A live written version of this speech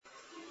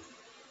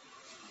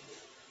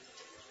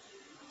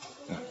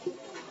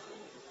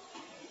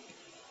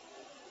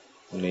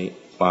วันนี้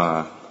มา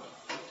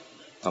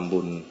ทำบุ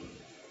ญ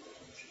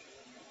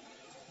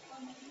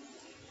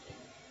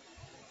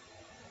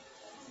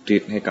ทิ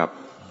ศให้กับ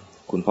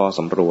คุณพ่อส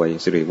ำรวย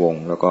สิริวง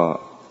ศ์แล้วก็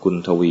คุณ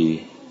ทวี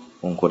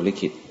มงคลลิ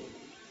ขิต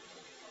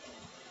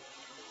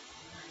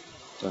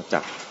จะจั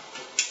ด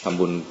ทำ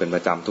บุญเป็นปร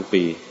ะจำทุก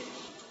ปี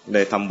ไ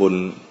ด้ทำบุญ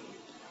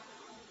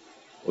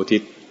อุทิ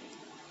ศ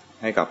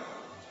ให้กับ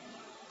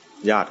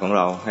ญาติของเ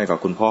ราให้กับ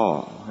คุณพ่อ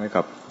ให้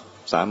กับ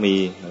สามี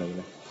อะไรอย่าง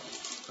นี้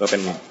ก็เป็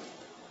น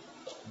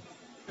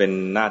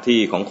หน้าที่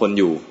ของคน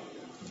อยู่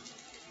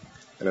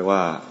เรียกว่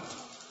า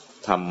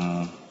ท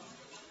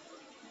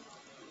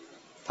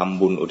ำ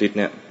บุญอุทิศ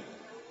เนี่ย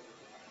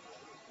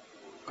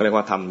ก็เรียก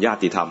ว่าทำญา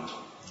ติธรรม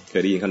เค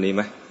ยได้ยินคำนี้ไห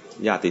ม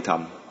ญาติธรร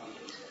ม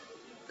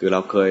คือเรา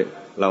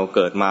เ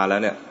กิดมาแล้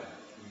วเนี่ย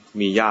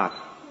มีญา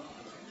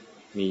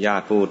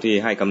ติผู้ที่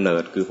ให้กำเนิ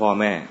ดคือพ่อ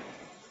แม่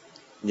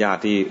ญา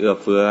ติที่เอื้อ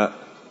เฟื้อ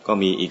ก็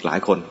มีอีกหลาย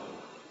คน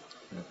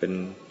เป็น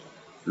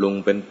ลุง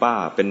เป็นป้า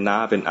เป็นน้า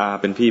เป็นอา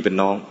เป็นพี่เป็น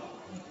น้อง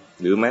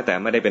หรือแม้แต่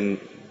ไม่ได้เป็น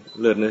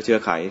เลือดเนื้อเชื้อ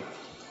ไข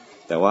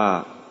แต่ว่า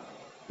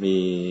มี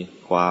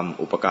ความ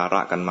อุปการ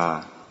ะกันมา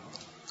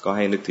ก็ใ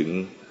ห้นึกถึง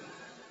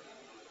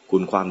คุ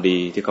ณความดี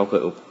ที่เขาเค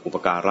ยอุป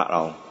การะเร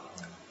า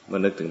เมื่อ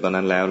นึกถึงตอน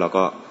นั้นแล้วเรา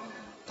ก็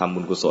ทำบุ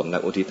ญกุศลและ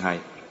อุทิศให้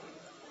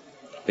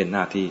เป็นห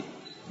น้าที่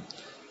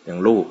อย่าง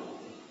ลูก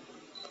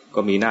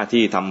ก็มีหน้า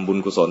ที่ทำบุญ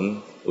กุศล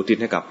อุทิศ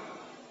ให้กับ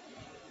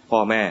พ่อ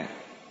แม่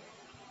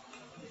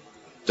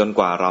จนก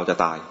ว่าเราจะ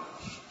ตาย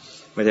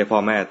ไม่ใช่พ่อ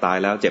แม่ตาย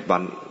แล้ว7 วั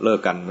นเลิก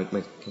กัน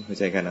ไม่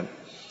ใช่แค่นั้น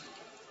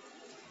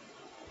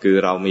คือ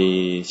เรามี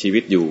ชีวิ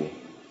ตอยู่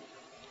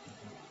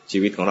ชี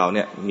วิตของเราเ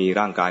นี่ยมี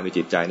ร่างกายมี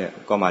จิตใจเนี่ย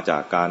ก็มาจา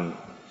กการ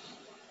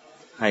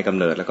ให้กำ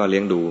เนิดแล้วก็เลี้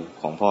ยงดู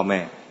ของพ่อแม่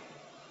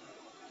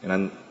ดังนั้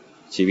น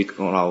ชีวิต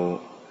ของเรา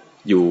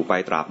อยู่ไป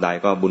ตราบใด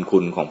ก็บุญคุ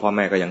ณของพ่อแ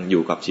ม่ก็ยังอ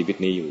ยู่กับชีวิต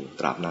นี้อยู่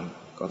ตราบนั้น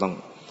ก็ต้อง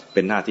เ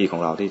ป็นหน้าที่ขอ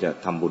งเราที่จะ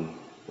ทำบุญ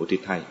อุทิ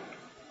ศให้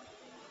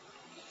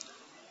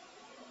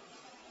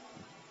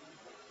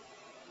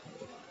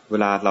เว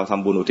ลาเราท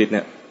ำบุญอุทิศเ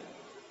นี่ย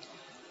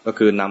ก็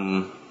คือน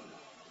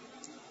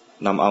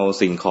ำเอา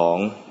สิ่งของ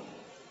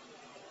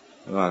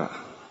ว่า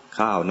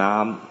ข้าวน้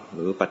ำห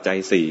รือปัจจัย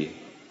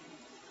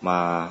4มา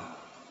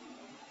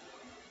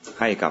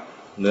ให้กับ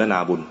เนื้อนา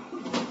บุญ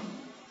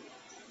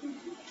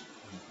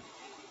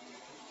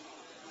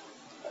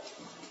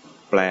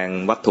แปลง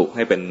วัตถุใ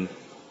ห้เ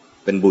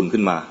ป็นบุญ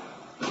ขึ้นมา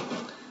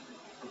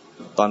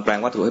ตอนแปลง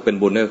วัตถุให้เป็น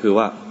บุญนี่ก็คือ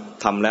ว่า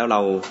ทำแล้วเร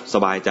าส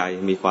บายใจ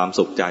มีความ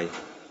สุขใจ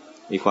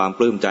มีความป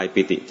ลื้มใจ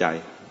ปิติใจ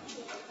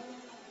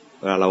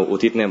เวลาเราอุ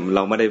ทิศเนี่ยเร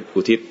าไม่ได้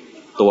อุทิศ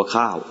ตัว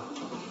ข้าว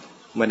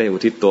ไม่ได้อุ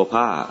ทิศตัว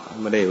ผ้า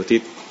ไม่ได้อุทิ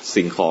ศ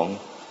สิ่งของ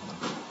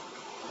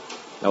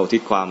เราอุทิ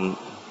ศ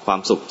ความ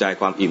สุขใจ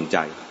ความอิ่มใจ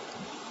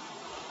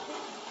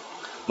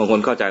บางคน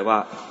เข้าใจว่า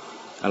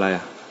อะไร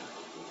อ่ะ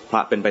พร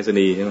ะเป็นไปรษ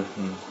ณีย์ใช่ไหม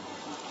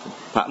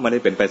พระไม่ได้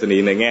เป็นไปรษณี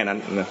ย์ในแง่นั้น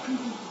นะ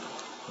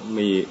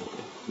มี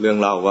เรื่อง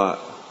เล่าว่า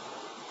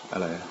อะ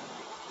ไร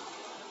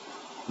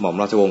หม่อม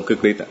ราชวงศ์คึก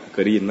ฤทธิ์เค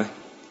ยได้ยินไหม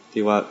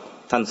ที่ว่า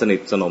ท่านสนิท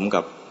สนม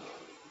กับ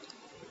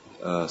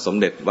สม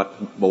เด็จวัด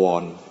บว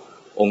ร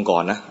องค์ก่อ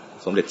นนะ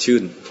สมเด็จชื่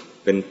น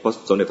เป็น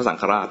สมเด็จพระสัง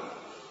ฆราช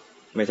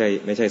ไม่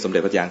ใช่สมเด็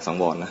จพระยานสัง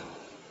วรนะ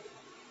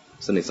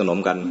สนิทสนม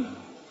กัน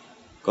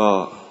ก็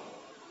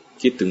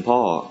คิดถึงพ่อ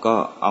ก็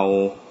เอา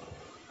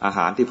อาห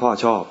ารที่พ่อ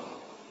ชอบ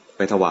ไ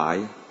ปถวาย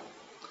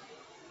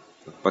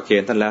ประเค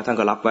นท่านแล้วท่าน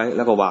ก็รับไว้แ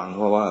ล้วก็วาง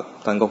เพราะว่า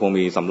ท่านก็คง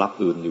มีสำรับ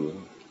อื่นอยู่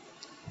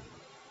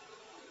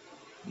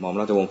หม่อม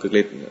ราชวงศ์คึก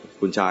ฤทธิ์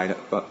คุณชายเนี่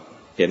ยก็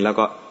เห็นแล้ว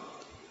ก็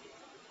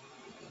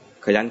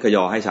ขยันขย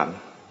อให้ฉัน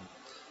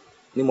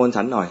นิมนต์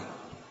ฉันหน่อย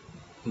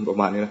ประ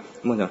มาณนี้นะ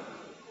นิมนต์ฉัน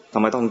ทำ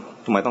ไม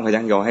ต้องขยั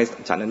นยอให้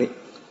ฉันอันนี้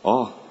อ๋อ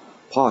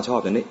พ่อชอบ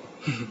อย่างนี้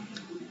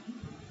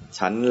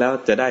ฉันแล้ว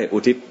จะได้อุ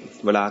ทิศ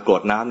เวลากรว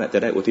ดน้ำเนี่ยจะ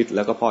ได้อุทิศแ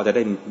ล้วก็พ่อจะไ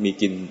ด้มี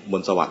กินบ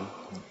นสวรรค์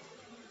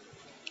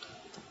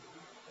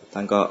ท่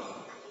านก็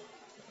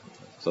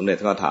สมเด็จ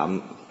ก็ถาม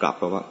กลับ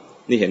ว่า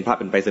นี่เห็นพระ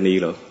เป็นไปรษณีย์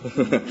เหรอ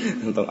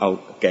ต้องเอา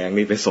แกง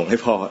นี่ไปส่งให้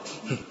พ่อ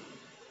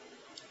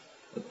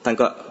ท่าน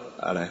ก็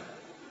อะไร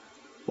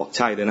บอกใ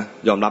ช่เลยนะ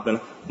ยอมรับเลยน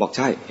ะบอกใ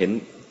ช่เ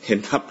ห็น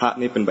พระ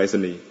นี่เป็นไปรษ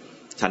ณีย์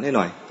ฉันให้ห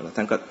น่อย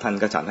ท่านก็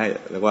ฉันให้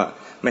แล้วว่า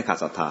ไม่ขาด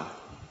ศรัทธา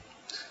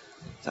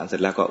ฉันเสร็จ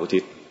แล้วก็อุทิ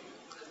ศ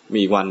มี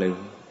อีกวันหนึ่ง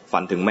ฝั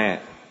นถึงแม่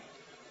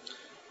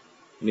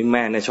นี่แ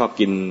ม่เนี่ยชอบ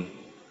กิน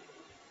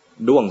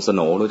ด้วงสโห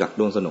นรู้จัก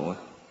ด้วงสโหน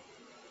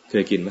เค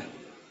ยกินไหม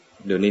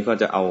เดี๋ยวนี้ก็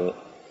จะเอ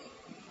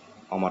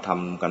ามาท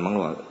ำกันมั้งห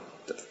รอ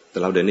แต่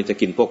เราเดี๋ยวนี้จะ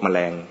กินพวกแมล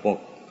งพวก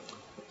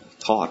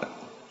ทอด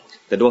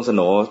แต่ด้วงสโห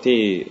นที่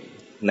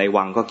ใน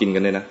วังก็กินกั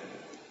นเลยนะ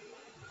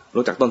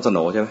รู้จักต้นสโหน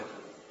ใช่ไหม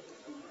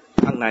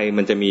ข้างใน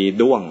มันจะมี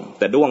ด้วง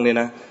แต่ด้วงเนี่ย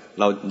นะ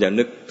เราอย่า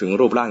นึกถึง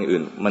รูปร่าง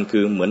อื่นมันคื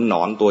อเหมือนหน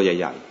อนตัวใ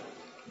หญ่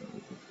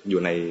ๆอ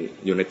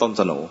ยู่ในต้น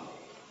สโหน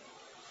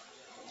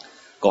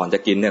ก่อนจะ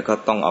กินเนี่ยก็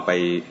ต้องเอาไป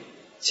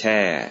แช่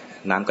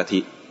น้ำกะทิ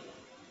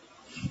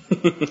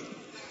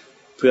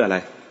เพื่ออะไร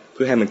เ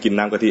พื่อให้มันกิน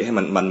น้ำกะทิให้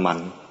มัน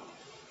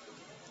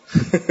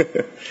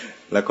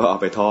แล้วก็เอา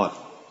ไปทอด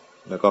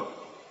แล้วก็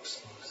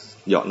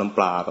เหยาะน้ำป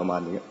ลาประมาณ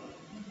นี้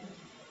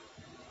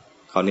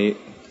คราวนี้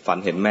ฝัน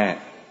เห็นแ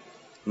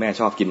ม่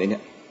ชอบกินไอ้เนี่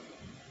ย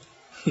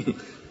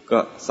ก็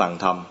สั่ง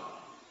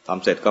ท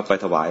ำเสร็จก็ไป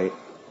ถวาย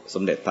ส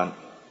มเด็จท่า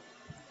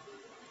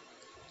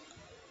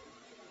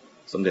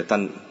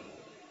น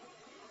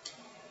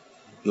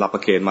รับปร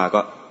ะเคนมา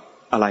ก็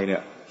อะไรเนี่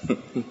ย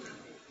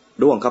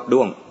ด้วงครับ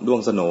ด้วง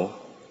สโหน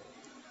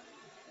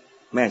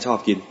แม่ชอบ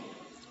กิน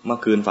เมื่อ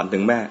คืนฝันถึ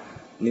งแม่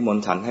นิมน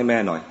ต์ฉันให้แม่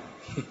หน่อย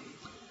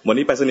วัน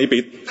นี้ไปสนีปิ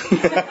ด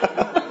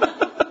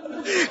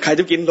ใคร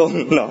จะกินลง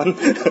หนอน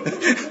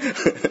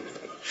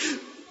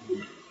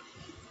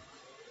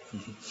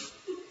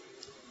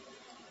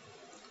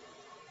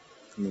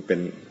นี่เป็น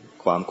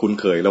ความคุ้น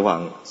เคยระหว่าง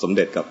สมเ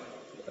ด็จกับ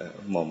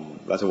หม่อม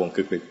ราชวงศ์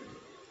คึกฤทธิ์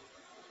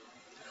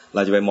เร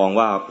าจะไปมอง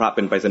ว่าพระเ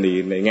ป็นไปรษณีย์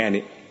ในแง่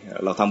นี้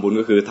เราทำบุญ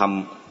ก็คือท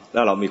ำแล้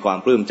วเรามีความ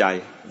ปลื้มใจ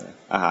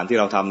อาหารที่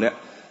เราทำเนี่ย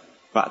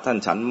พระท่าน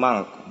ฉัน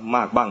ม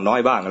ากบ้างน้อย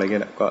บ้างอะไรเ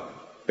งี้ยก็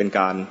เป็นก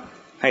าร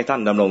ให้ท่า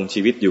นดำรง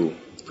ชีวิตอยู่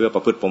เพื่อปร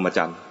ะพฤติพรหมจ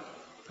รรย์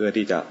เพื่อ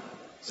ที่จะ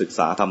ศึกษ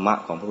าธรรมะ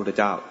ของพระพุทธ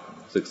เจ้า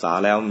ศึกษา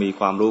แล้วมี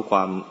ความรู้คว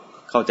าม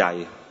เข้าใจ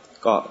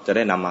ก็จะไ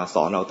ด้นำมาส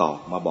อนเราต่อ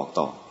มาบอก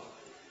ต่อ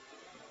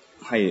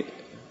ให้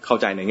เข้า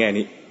ใจในแง่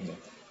นี้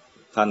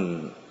ท่าน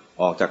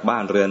ออกจากบ้า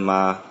นเรือนม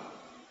า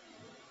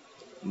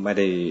ไม่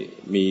ได้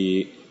มี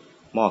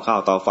หม้อข้าว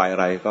เตาไฟอะ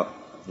ไรก็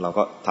เรา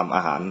ก็ทำอ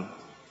าหาร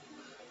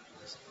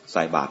ใ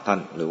ส่บาตรท่าน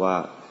หรือว่า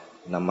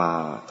นำมา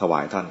ถวา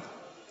ยท่าน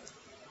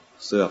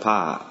เสื้อผ้า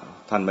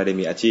ท่านไม่ได้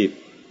มีอาชีพ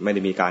ไม่ไ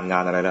ด้มีการงา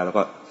นอะไรแล้ว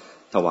ก็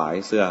ถวาย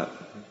เ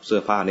สื้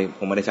อผ้านี่ค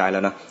งไม่ได้ใช้แล้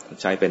วนะ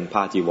ใช้เป็นผ้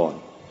าจีวร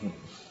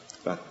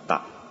ก็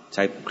ใ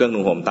ช้เครื่อง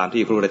นุ่งห่มตาม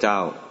ที่พระพุทธเจ้า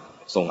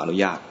ทรงอนุ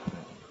ญาต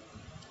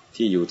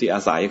ที่อยู่ที่อ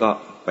าศัยก็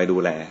ไปดู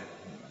แล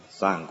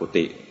สร้างกุ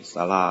ฏิศ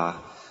าลา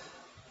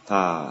ถ้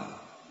า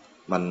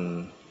มัน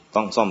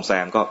ต้องซ่อมแซ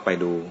มก็ไป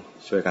ดู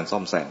ช่วยกันซ่อ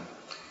มแซม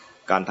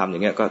การทำอย่า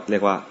งเงี้ยก็เรี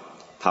ยกว่า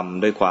ท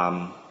ำด้วยความ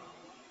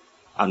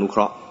อนุเค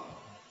ราะห์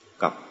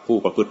กับผู้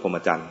ประพฤติพรหม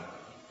จรรย์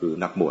คือ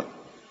นักบวช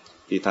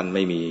ที่ท่านไ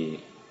ม่มี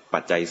ปั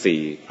จจัยสี่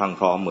พรั่ง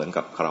พร้อมเหมือน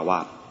กับฆราวา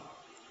ส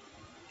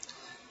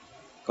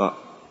ก็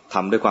ท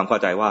ำด้วยความเข้า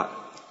ใจว่า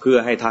เพื่อ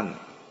ให้ท่าน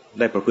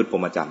ได้ประพฤติพร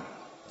หมจรรย์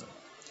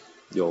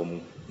โยม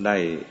ได้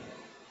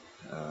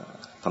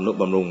ทำนุ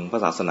บำรุงพร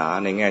ะศาสนา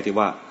ในแง่ที่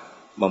ว่า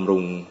บำรุ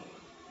ง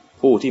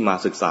ผู้ที่มา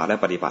ศึกษาและ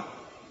ปฏิบัติ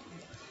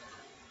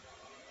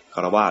ฆ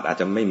ราวาสอาจ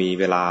จะไม่มี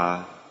เวลา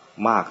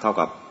มากเท่า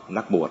กับ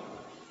นักบวช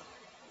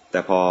แต่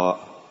พอ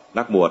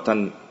นักบวชท่าน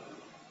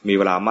มี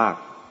เวลามาก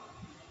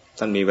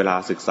ท่านมีเวลา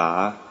ศึกษา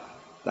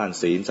ด้าน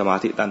ศีลสมา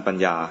ธิด้านปัญ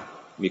ญา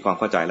มีความ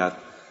เข้าใจแล้ว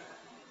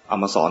เอา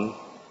มาสอน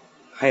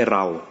ให้เร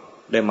า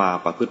ได้มา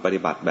ประพฤติปฏิ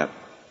บัติแบบ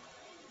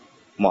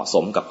เหมาะส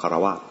มกับฆรา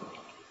วาส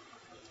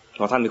พ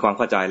อท่านมีความเ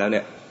ข้าใจแล้วเ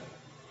นี่ย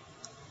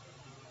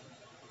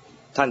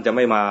ท่านจะไ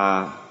ม่มา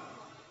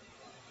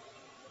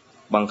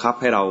บังคับ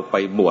ให้เราไป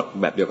บวช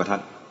แบบเดียวกับท่า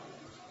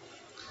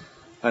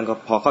นก็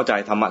พอเข้าใจ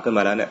ธรรมะขึ้นม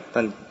าแล้วเนี่ยท่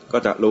านก็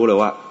จะรู้เลย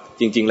ว่า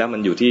จริงๆแล้วมั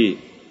นอยู่ที่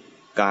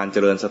การเจ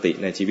ริญสติ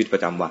ในชีวิตปร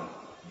ะจำวัน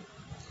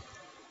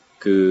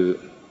คือ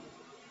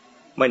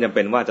ไม่จำเ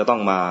ป็นว่าจะต้อ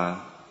งมา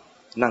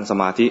นั่งส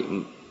มาธิ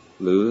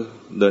หรือ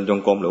เดินจง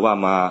กรมหรือว่า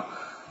มา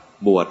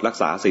บวชรัก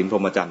ษาศีลพร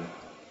หมจรรย์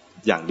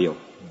อย่างเดียว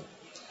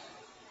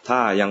ถ้า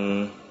ยัง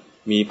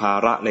มีภา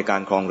ระในกา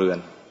รครองเรือน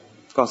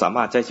ก็สาม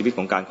ารถใช้ชีวิตข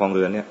องการครองเ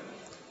รือนเนี่ย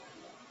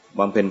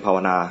บำเพ็ญภาว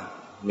นา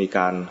มีก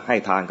ารให้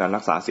ทานการ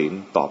รักษาศีล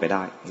ต่อไปไ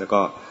ด้แล้วก็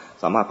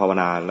สามารถภาว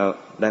นาแล้ว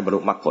ได้บรรลุ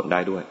มรรคผลได้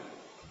ด้วย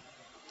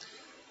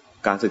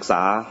การศึกษ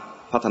า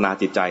พัฒนา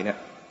จิตใจเนี่ย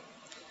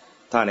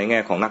ถ้าในแง่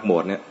ของนักบว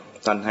ชเนี่ย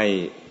ท่านให้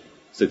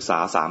ศึกษา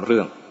3เรื่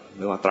องเ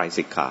รียกว่าไตร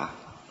สิกขา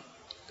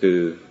คือ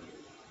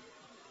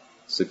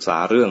ศึกษา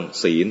เรื่อง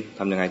ศีลท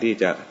ำยังไงที่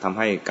จะทำใ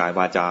ห้กายว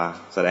าจา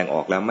แสดงอ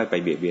อกแล้วไม่ไป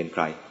เบียดเบียนใค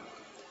ร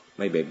ไ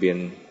ม่เบียดเบียน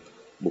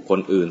บุคคล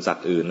อื่นสัต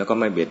ว์อื่นแล้วก็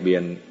ไม่เบียดเบีย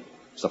น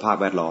สภาพ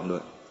แวดล้อมด้ว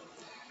ย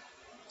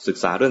ศึก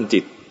ษาเรื่องจิ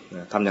ต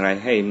ทำยังไง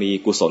ให้มี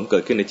กุศลเกิ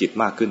ดขึ้นในจิต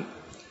มากขึ้น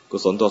กุ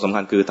ศลตัวสำ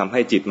คัญคือทำให้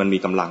จิตมันมี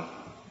กำลัง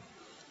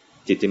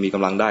จิตจะมีก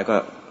ำลังได้ก็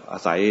อา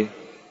ศัย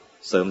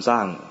เสริมสร้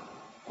าง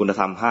คุณ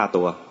ธรรม5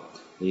ตัว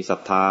มีศรั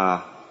ทธา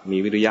มี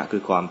วิริยะคื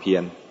อความเพีย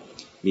ร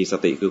มีส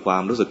ติคือควา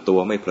มรู้สึกตัว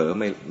ไม่เผลอ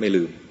ไม่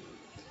ลืม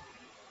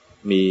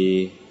มี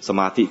ส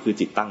มาธิคือ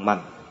จิตตั้งมั่น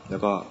แล้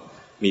วก็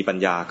มีปัญ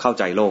ญาเข้า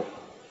ใจโลก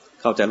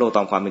ต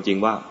ามความเป็นจริง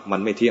ว่ามัน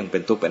ไม่เที่ยงเป็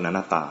นทุกข์เป็นอ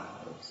นัตตา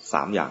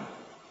3อย่าง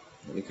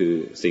นี่คือ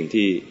สิ่ง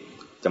ที่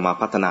จะมา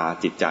พัฒนา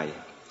จิตใจ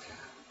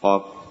พอ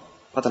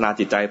พัฒนา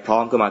จิตใจพร้อ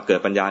มขึ้นมาเกิด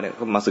ปัญญาเนี่ย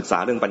ก็มาศึกษา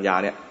เรื่องปัญญา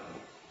เนี่ย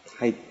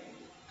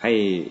ให้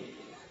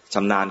ช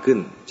ำนาญขึ้น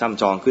ช่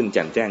ำชองขึ้นแ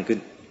จ่มแจ้งขึ้น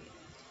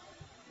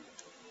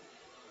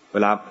เว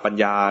ลาปัญ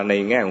ญาใน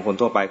แง่ของคน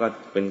ทั่วไปก็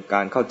เป็นก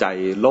ารเข้าใจ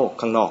โลก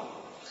ข้างนอก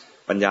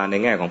ปัญญาใน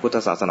แง่ของพุทธ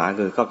ศาสนา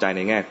คือเข้าใจใ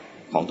นแง่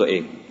ของตัวเอ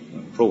ง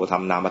รูปธร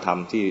รมนามธรรม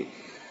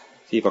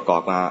ที่ประกอ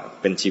บมา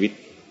เป็นชีวิต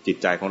จิต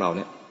ใจของเราเ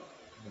นี่ย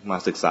มา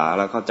ศึกษาแ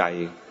ล้วเข้าใจ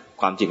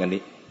ความจริงอัน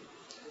นี้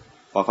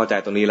พอเข้าใจ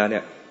ตรงนี้แล้วเนี่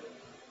ย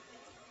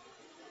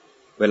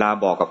เวลา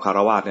บอกกับคฤ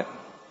หัสถ์เนี่ย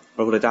พ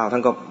ระพุทธเจ้าท่า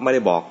นก็ไม่ไ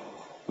ด้บอก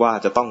ว่า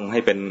จะต้องให้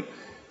เป็น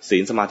ศี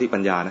ลสมาธิปั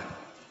ญญานะ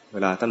เว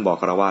ลาท่านบอก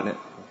คฤหัสถ์เนี่ย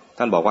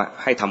ท่านบอกว่า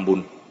ให้ทำบุญ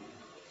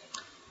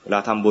เวลา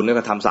ทำบุญเนี่ย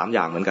ก็ทำ3อ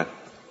ย่างเหมือนกัน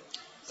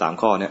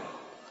 3 ข้อเนี่ย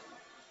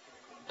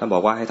ท่านบอ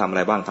กว่าให้ทำอะไ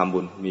รบ้างทำบุ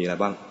ญมีอะไร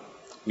บ้าง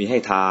มีให้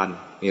ทาน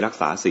มีรัก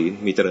ษาศีล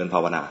มีเจริญภา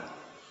วนา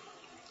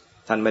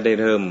ท่านไม่ได้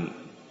เริ่ม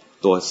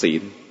ตัวศี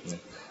ล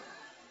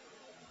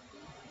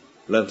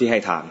เริ่มที่ให้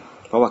ทาน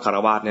เพราะว่าคฤ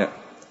หัสถ์เนี่ย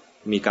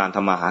มีการท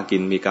ำมาหากิ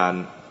นมีการ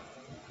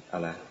อะ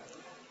ไร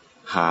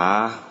หา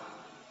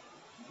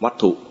วัต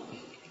ถุ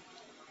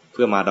เ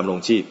พื่อมาดำรง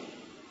ชีพ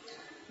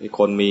มีค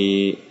นมี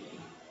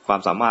ความ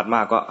สามารถม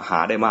ากก็หา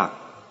ได้มาก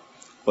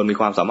คนมี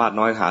ความสามารถ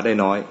น้อยหาได้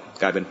น้อย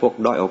กลายเป็นพวก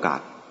ด้อยโอกาส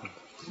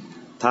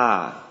ถ้า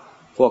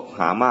พวก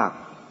หามาก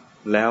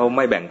แล้วไ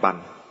ม่แบ่งปัน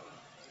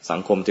สั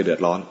งคมจะเดือด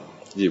ร้อน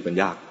อยู่กัน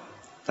ยาก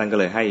ท่านก็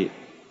เลยให้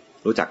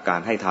รู้จักการ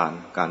ให้ทาน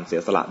การเสี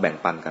ยสละแบ่ง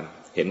ปันกัน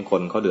เห็นค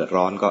นเขาเดือด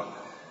ร้อนก็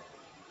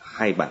ใ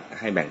ห้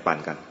แบ่งปัน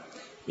กัน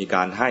มีก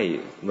ารให้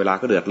เวลาเ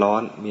ขาเดือดร้อ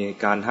นมี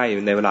การให้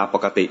ในเวลาป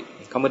กติ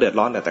เขาไม่เดือด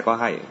ร้อนแต่ก็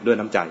ให้ด้วย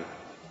น้ำใจ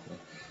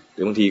ห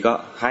รือบางทีก็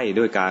ให้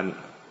ด้วยการ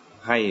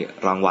ให้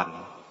รางวัล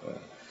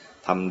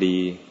ทำดี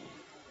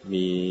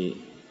มี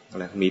อะ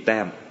ไรมีแต้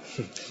ม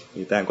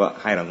มีแต้มก็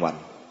ให้รางวัล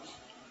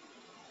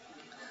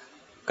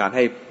การ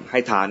ให้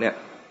ทานเนี่ย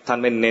ท่าน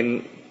ไม่เน้น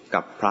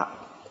กับพระ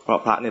เพราะ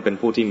พระเนี่ยเป็น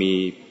ผู้ที่มี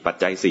ปัจ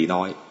จัย4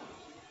น้อย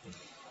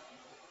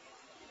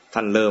ท่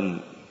านเริ่ม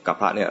กับ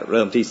พระเนี่ยเ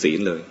ริ่มที่ศีล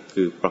เลย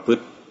คือประพฤ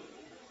ติ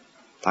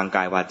ทางก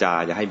ายวาจา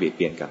อย่าให้เบียดเ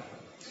บียนกัน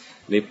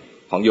นี่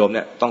ของโยมเ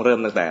นี่ยต้องเริ่ม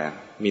ตั้งแต่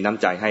มีน้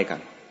ำใจให้กัน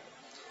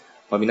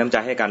พอมีน้ำใจ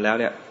ให้กันแล้ว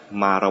เนี่ย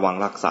มาระวัง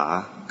รักษา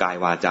กาย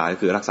วาจาก็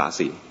คือรักษา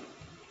ศีล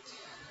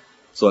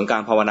ส่วนกา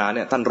รภาวนาเ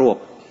นี่ยท่านรวบ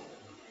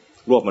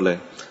มาเลย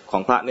ขอ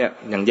งพระเนี่ย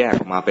ยังแยก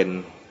ออกมาเป็น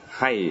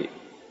ใ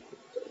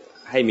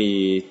ห้มี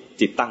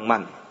จิตตั้งมั่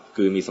น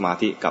คือมีสมา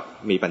ธิกับ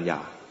มีปัญญา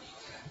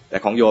แต่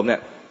ของโยมเนี่ย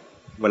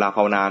เวลาภ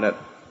าวนาเนี่ย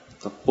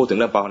พูดถึง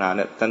เรื่องภาวนาเ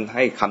นี่ยท่านใ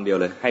ห้คำเดียว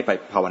เลยให้ไป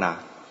ภาวนา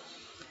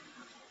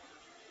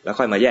แล้ว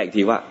ค่อยมาแยกอีก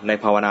ทีว่าใน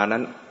ภาวนานั้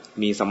น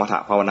มีสมถะ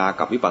ภาวนา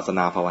กับวิปัสสน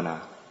าภาวนา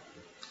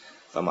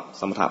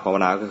สมถะภาว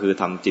นาก็คือ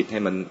ทำจิตให้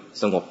มัน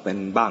สงบเป็น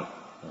บ้าง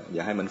อ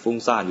ย่าให้มันฟุ้ง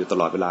ซ่านอยู่ต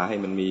ลอดเวลาให้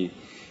มันมี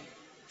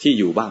ที่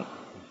อยู่บ้าง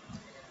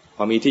พ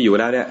อมีที่อยู่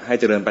แล้วเนี่ยให้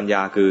เจริญปัญญ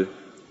าคือ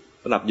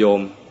สำหรับโยม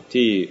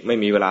ที่ไม่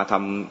มีเวลาท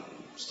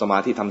ำสมา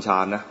ธิทำฌา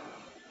นนะ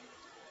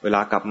เวลา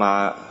กลับมา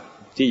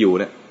ที่อยู่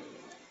เนี่ย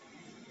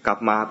กลับ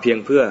มาเพียง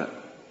เพื่อ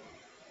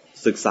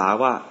ศึกษา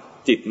ว่า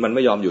จิตมันไ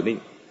ม่ยอมอยู่นิ่ง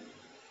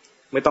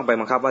ไม่ต้องไป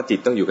บังคับว่าจิต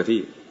ต้องอยู่กับที่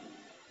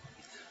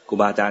ครู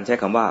บาอาจารย์ใช้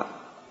คำว่า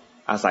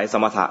อาศัยส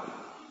มถะ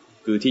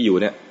คือที่อยู่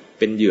เนี่ย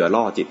เป็นเหยื่อ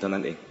ล่อจิตเท่านั้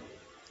นเอง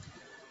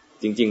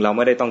จริงๆเราไ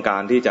ม่ได้ต้องกา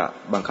รที่จะ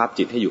บังคับ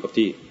จิตให้อยู่กับ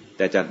ที่แ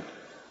ต่จะ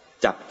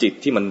จับจิต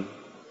ที่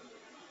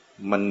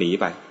มันหนี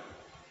ไป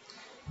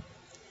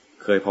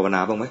เคยภาวนา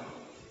บ้างไหม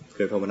เค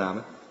ยภาวนาไหม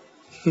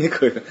ไม่เค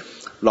ย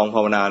ลองภ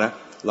าวนานะ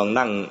ลอง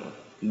นั่ง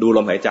ดูล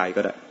มหายใจ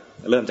ก็ได้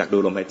เริ่มจากดู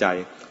ลมหายใจ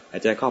หา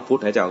ยใจเข้าพุท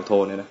หายใจออกโท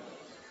เนี่ยนะ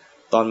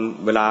ตอน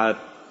เวลา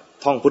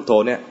ท่องพุทโธ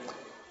เนี่ย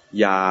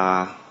อ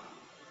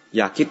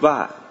ย่าคิดว่า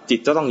จิต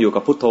จะต้องอยู่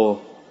กับพุทโธ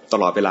ต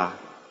ลอดเวลา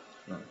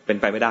เป็น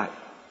ไปไม่ได้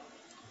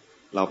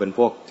เราเป็นพ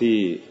วกที่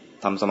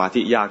ทำสมาธิ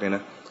ยากเลยน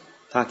ะ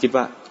ถ้าคิด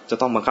ว่าจะ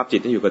ต้องบังคับจิ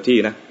ตให้อยู่กับที่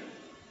นะ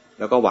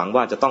แล้วก็หวัง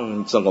ว่าจะต้อง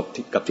สงบ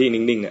กับที่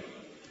นิ่งๆเนี่ย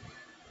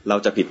เรา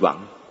จะผิดหวัง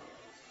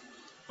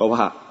เพราะว่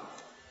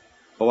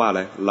าอะไ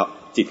ร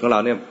จิตของเรา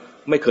เนี่ย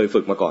ไม่เคยฝึ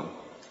กมาก่อน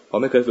พอ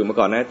ไม่เคยฝึกมา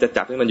ก่อนนะจะ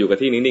จับให้มันอยู่กับ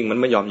ที่นิ่งๆมัน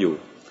ไม่ยอมอยู่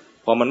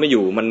พอมันไม่อ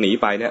ยู่มันหนี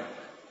ไปเนี่ย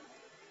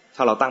ถ้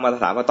าเราตั้งมาตร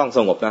ฐานว่าต้องส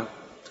งบนะ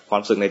ความ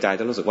รู้สึกในใจ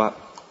จะรู้สึกว่า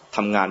ท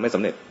ำงานไม่ส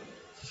ำเร็จ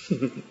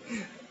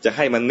จะใ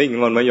ห้มันนิ่ง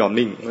มันไม่ยอม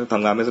นิ่งท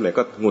ำงานไม่สำเร็จ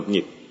ก็หงุดห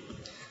งิด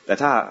แต่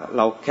ถ้าเ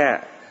ราแค่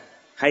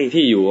ให้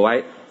ที่อยู่ไว้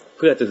เ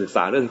พื่อจะศึกษ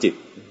าเรื่อง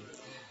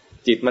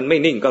จิตมันไม่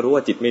นิ่งก็รู้ว่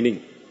าจิตไม่นิ่ง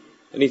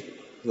นี่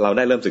เราไ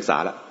ด้เริ่มศึกษา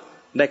แล้ว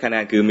ได้คะแน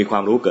นคือมีควา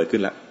มรู้เกิดขึ้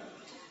นแล้ว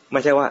ไ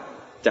ม่ใช่ว่า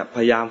จะพ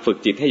ยายามฝึก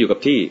จิตให้อยู่กับ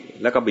ที่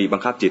แล้วก็บีบบั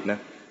งคับจิตนะ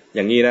อ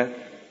ย่างนี้นะ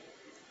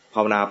ภ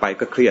าวนาไป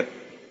ก็เครียด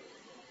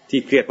ที่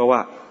เครียดเพราะว่า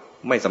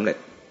ไม่สำเร็จ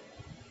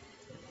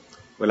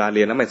เวลาเ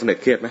รียนแล้วไม่สำเร็จ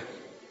เครียดไหม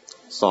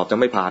สอบจะ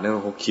ไม่ผ่านเนี่ย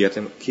โอ้เครีย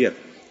ด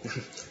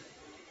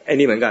ไอ้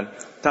นี่เหมือนกัน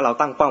ถ้าเรา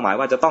ตั้งเป้าหมาย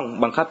ว่าจะต้อง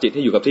บังคับจิตใ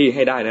ห้อยู่กับที่ใ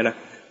ห้ได้นะ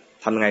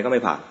ทำไงก็ไ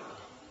ม่ผ่าน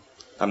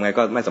ทำไง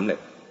ก็ไม่สำเร็จ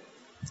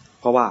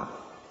เพราะว่า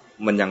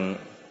มัน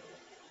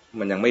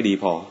ยังไม่ดี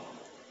พอ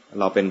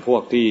เราเป็นพว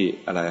กที่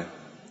อะไร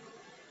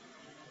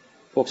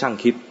พวกช่าง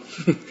คิด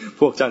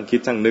พวกช่างคิด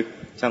ช่างนึก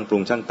ช่างปรุ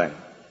งช่างแต่ง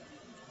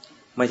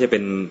ไม่ใช่เป็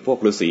นพวก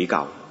ฤาษีเก่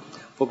า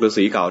พวกฤา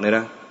ษีเก่าเนี่ยน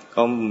ะเข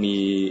ามี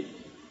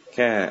แ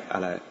ค่อะ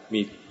ไร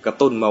มีกระ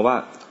ตุ้นมาว่า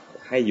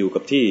ให้อยู่กั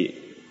บที่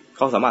เ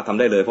ขาสามารถทำ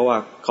ได้เลยเพราะว่า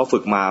เขาฝึ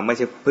กมาไม่ใ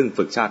ช่เพิ่ง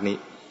ฝึกชาตินี้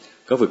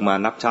เขาฝึกมา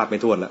นับชาติไม่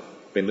ถ้วนแล้ว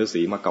เป็นฤา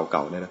ษีมาเก่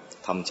าๆเนี่ยนะ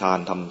ทำฌาน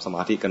ทำสม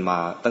าธิกันมา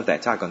ตั้งแต่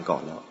ชาติก่อ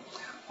นๆแล้ว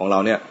ของเรา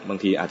เนี่ยบาง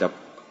ทีอาจจะ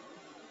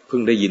เพิ่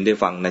งได้ยินได้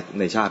ฟัง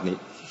ในชาตินี้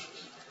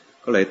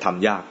ก็เลยท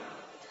ำยาก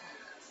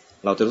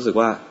เราจะรู้สึก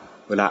ว่า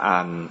เวลาอ่า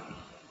น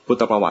พุท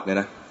ธประวัติเนี่ย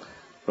นะ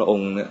พระอง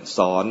ค์เนี่ยส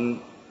อน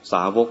ส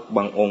าวกบ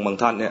างองค์บาง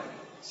ท่านเนี่ย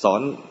สอน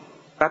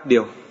แป๊บเดี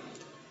ยว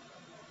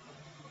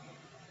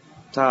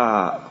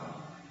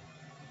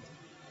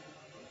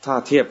ถ้า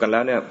เทียบกันแล้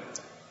วเนี่ย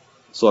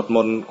สวดม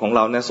นต์ของเร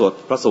าเนี่ยสวด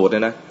พระสูตรเ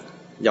นี่ยนะ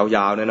ย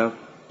าวๆเนี่ยนะ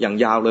อย่าง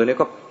ยาวเลยเนี่ย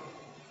ก็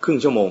ครึ่ง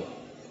ชั่วโมง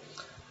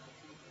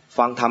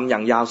ฟังธรรมอย่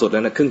างยาวสุดเล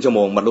ยนะครึ่งชั่วโม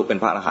งบรรลุเป็น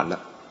พระอรหันต์แล้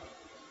ว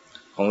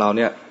ของเราเ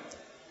นี่ย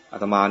อา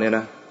ตมาเนี่ยน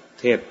ะ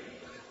เทศ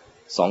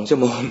2 ชั่ว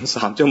โมง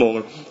 3 ชั่วโมง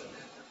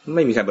ไ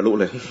ม่มีใครบรรลุ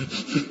เลย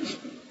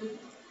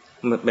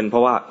มันเป็นเพรา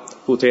ะว่า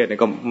ผู้เทศเนี่ย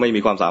ก็ไม่มี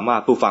ความสามาร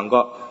ถผู้ฟัง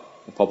ก็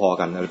พอๆ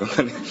กันอะไรประมา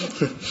ณนี้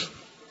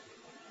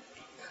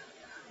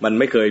มัน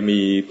ไม่เคยมี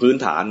พื้น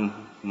ฐาน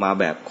มา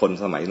แบบคน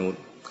สมัยนู้น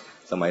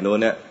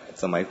เนี่ย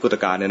สมัยพุทธ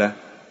กาลเนี่ยนะ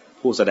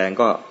ผู้แสดง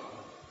ก็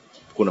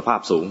คุณภาพ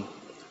สูง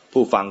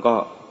ผู้ฟังก็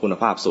คุณ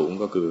ภาพสูง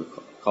ก็คือ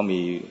เขา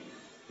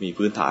มี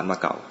พื้นฐานมา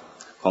เก่า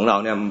ของเรา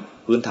เนี่ย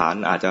พื้นฐาน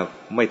อาจจะ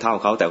ไม่เท่า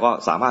เขาแต่ก็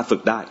สามารถฝึ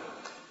กได้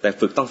แต่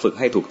ฝึกต้องฝึก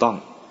ให้ถูกต้อง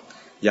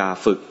อย่า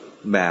ฝึก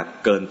แบบ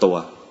เกินตัว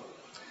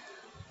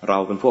เรา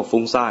เป็นพวก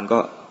ฟุ้งซ่านก็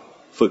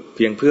ฝึกเ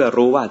พียงเพื่อ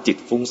รู้ว่าจิต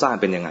ฟุ้งซ่าน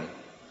เป็นยังไง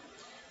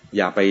อ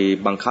ย่าไป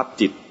บังคับ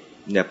จิต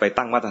อย่าไป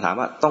ตั้งมาตรฐาน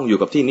ว่าต้องอยู่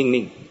กับที่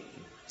นิ่ง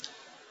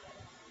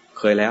ๆ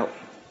เคยแล้ว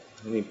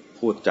นี่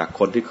พูดจาก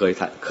คนที่เ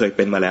คยเ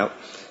ป็นมาแล้ว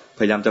พ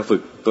ยายามจะฝึ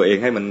กตัวเอง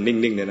ให้มัน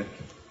นิ่งๆเนี่ยนะ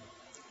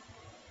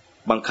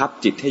บังคับ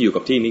จิตให้อยู่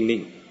กับที่นิ่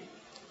ง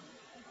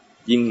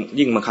ๆ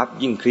ยิ่งบังคับ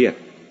ยิ่งเครียด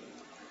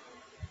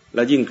แ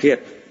ล้วยิ่งเครียด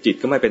จิต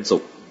ก็ไม่เป็นสุ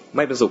ข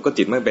ก็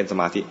จิตไม่เป็นส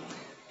มาธิ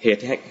เห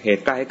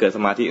ตุใกล้ให้เกิดส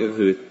มาธิก็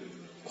คือ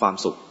ความ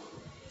สุข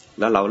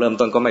แล้วเราเริ่ม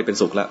ต้นก็ไม่เป็น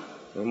สุขแล้ว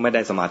ไม่ไ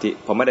ด้สมาธิ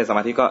พอไม่ได้สม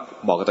าธิก็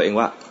บอกกับตัวเอง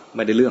ว่าไ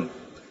ม่ได้เรื่อง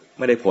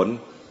ไม่ได้ผล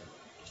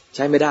ใ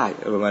ช้ไม่ได้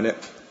ประมาณนี้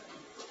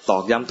ตอ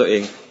กย้ำตัวเอ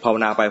งภาว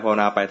นา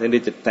ไปแทน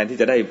ที่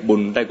จะได้บุ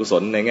ญได้กุศ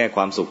ลในแง่ค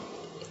วามสุข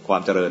ควา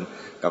มเจริญ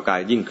กับกาย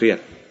ยิ่งเครียด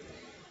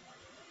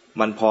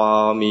มันพอ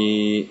มี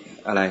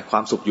อะไรควา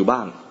มสุขอยู่บ้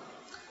าง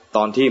ต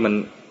อนที่มัน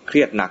เค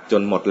รียดหนักจ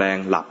นหมดแรง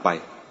หลับไป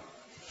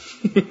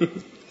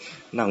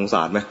น่าสงส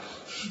ารไหม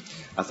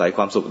อาศัยค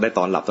วามสุขได้ต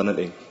อนหลับเท่านั้น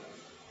เอง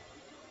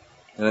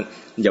ดังนั้น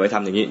อย่าไปท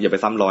ำอย่างนี้อย่าไป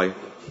ซ้ำรอย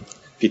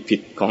ผิด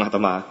ของอาต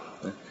มา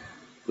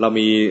เรา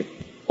มี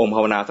องค์ภ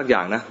าวนาสักอย่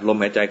างนะลม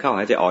หายใจเข้า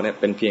หายใจออกเนี่ย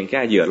เป็นเพียงแค่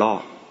เหยื่อล่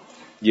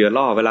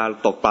อเวลา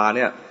ตกปลาเ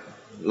นี่ย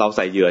เราใ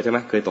ส่เหยื่อใช่ไหม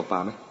เคยตกปลา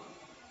ไหม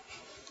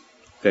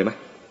เคยไหม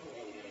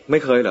ไม่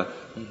เคยเหรอ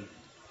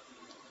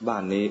บ้า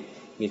นนี้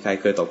มีใคร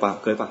เคยตกปลา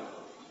เคยปะ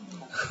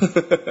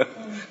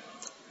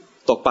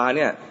ตกปลาเ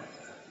นี่ย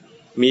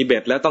มีเบ็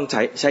ดแล้วต้อง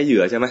ใช้เห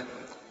ยื่อใช่ไหม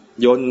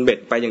โยนเบ็ด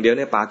ไปอย่างเดียวเ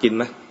นี่ยปลากินไ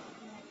หม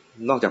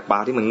นอกจากปลา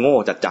ที่มันโง่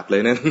จัดๆเล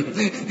ยนะ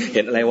เ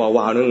ห็นอะไรว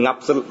าวๆนึงงั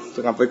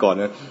บไปก่อน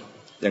นะ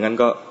อย่างนั้น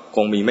ก็ค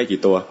งมีไม่กี่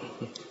ตัว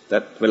แต่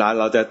เวลา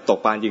เราจะตก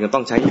ปลาจริงก็ต้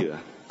องใช้เหยื่อ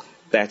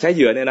แต่ใช้เห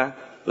ยื่อเนี่ยนะ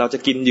เราจะ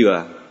กินเหยื่อ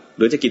ห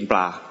รือจะกินปล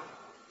า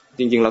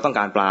จริงๆเราต้อง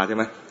การปลาใช่ไ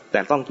หมแต่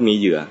ต้องมี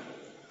เหยื่อ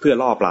เพื่อ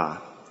ล่อปลา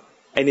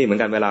ไอ้นี่เหมือน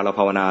กันเวลาเรา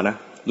ภาวนานะ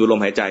ดูลม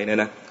หายใจเนี่ย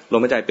นะลม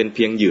หายใจเป็นเ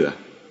พียงเหยื่อ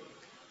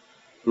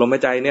ลมหา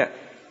ยใจเนี่ย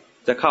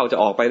จะเข้าจะ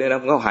ออกไปเนี่ยนะ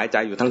มันก็หายใจ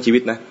อยู่ทั้งชีวิ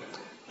ตนะ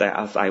แต่อ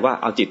าศัยว่า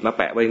เอาจิตมาแ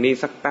ปะไว้นี่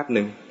สักแป๊บ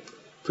นึง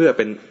เพื่อเ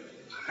ป็น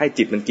ให้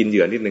จิตมันกินเห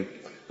ยื่อนิดนึง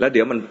แล้วเ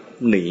ดี๋ยวมัน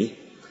หนี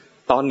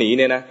ตอนหนีเ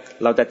นี่ยนะ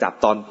เราจะจับ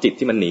ตอนจิต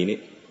ที่มันหนีนี่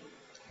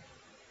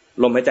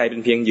ลมหายใจเป็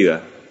นเพียงเหยื่อ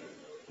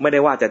ไม่ได้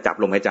ว่าจะจับ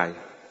ลมหายใจ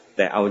แ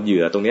ต่เอาเห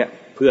ยื่อตรงเนี้ย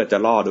เพื่อจะ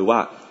ล่อดูว่า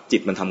จิ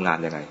ตมันทำงาน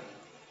ยังไง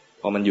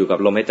พอมันอยู่กับ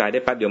ลมหายใจได้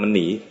แป๊บเดียวมันห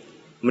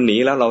นี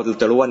แล้วเรา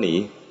จะรู้ว่าหนี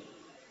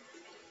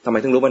ทำไม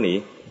ถึงรู้ว่าหนี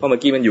เพราะเมื่อ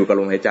กี้มันอยู่กับ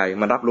ลมหายใจ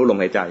มันรับรู้ลม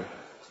หายใจ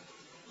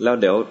แล้ว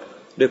เดี๋ยว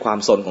ด้วยความ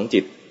ซนของจิ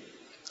ต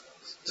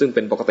ซึ่งเ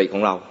ป็นปกติขอ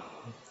งเรา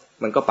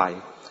มันก็ไป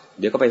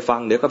เดี๋ยวก็ไปฟัง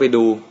เดี๋ยวก็ไป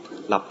ดู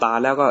หลับตา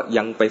แล้วก็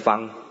ยังไปฟัง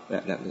เนี่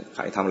ยใค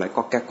รทำอะไร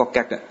ก๊อกแ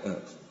ก๊กเนี่ย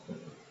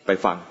ไป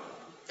ฟัง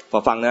พอ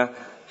ฟังนะ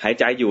หาย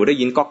ใจอยู่ได้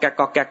ยินก๊อกแ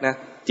ก๊กนะ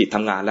จิตท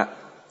ำงานแล้ว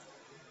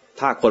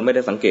ถ้าคนไม่ไ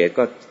ด้สังเกต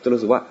ก็จะรู้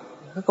สึกว่า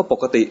ก็ป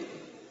กติ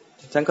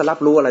ฉันก็รับ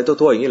รู้อะไรทั่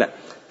วๆอย่างนี้แหละ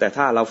แต่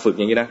ถ้าเราฝึก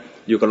อย่างนี้นะ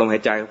อยู่กับลมหา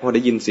ยใจพอไ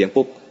ด้ยินเสียง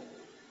ปุ๊บ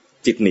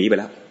จิตหนีไป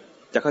แล้ว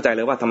จะเข้าใจเ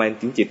ลยว่าทำไม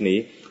ถึงจิตหนี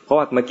เพราะ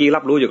ว่าเมื่อกี้รั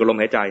บรู้อยู่กับลม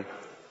หายใจ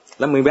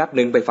แล้วมีแวบ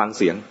นึงไปฟัง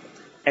เสียง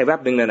ไอ้แวบ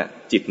นึงนั่นน่ะ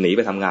จิตหนีไ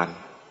ปทำงาน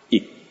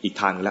อีก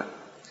ทางแล้ว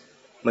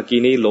เมื่อกี้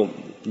นี้ลม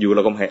อยู่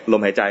กับล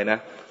มหายใจนะ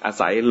อา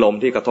ศัยลม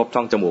ที่กระทบช่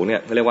องจมูกเนี่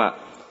ยเขาเรียกว่า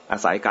อา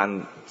ศัยการ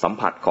สัม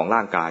ผัสของร่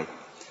างกาย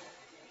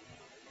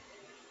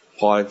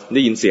พอไ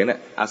ด้ยินเสียงเนี่ย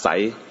อาศัย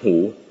หู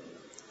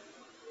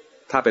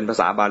ถ้าเป็นภา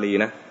ษาบาลี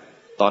นะ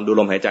ตอนดู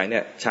ลมหายใจเนี่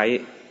ยใช้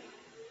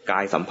กา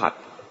ยสัมผัส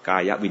กา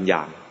ยวิญญ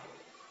าณ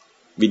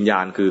วิญญา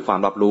ณคือความ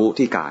รับรู้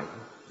ที่กาย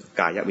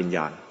วิญญ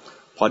าณ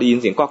พอได้ยิน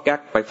เสียงก๊อกแก๊ก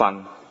ไปฟัง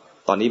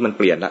ตอนนี้มันเ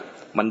ปลี่ยนละ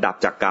มันดับ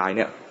จากกายเ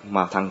นี่ยม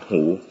าทาง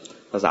หู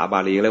ภาษาบา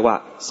ลีเรียกว่า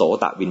โส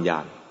ตวิญญา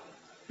ณ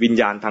วิญ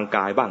ญาณทางก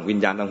ายบ้างวิญ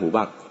ญาณทางหู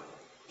บ้าง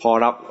พอ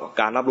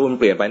การรับรู้มัน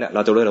เปลี่ยนไปเนี่ยเร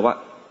าจะรู้เลยว่า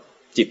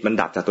จิตมัน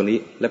ดับจากตรงนี้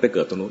แล้วไปเ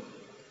กิดตรงนู้น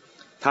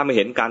ถ้าไม่เ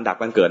ห็นการดับ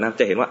การเกิดนะ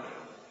จะเห็นว่า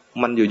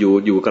มัน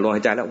อยู่กับลมห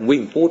ายใจแล้ววิ่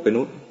งพูดไป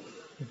นู้น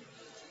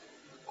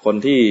คน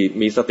ที่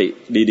มีสติ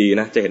ดีๆ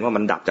นะจะเห็นว่า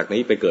มันดับจาก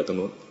นี้ไปเกิดตรง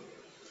นู้น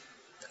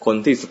คน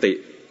ที่สติ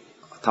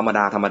ธรรมด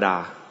า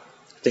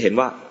จะเห็น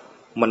ว่า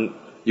มัน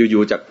อ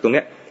ยู่จากตรงเ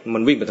นี้ยมั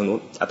นวิ่งไปทางนู้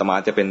นอาตมา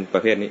จะเป็นปร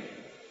ะเภทนี้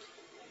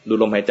ดู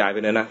ลมหายใจไป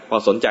เนี่ยนะพอ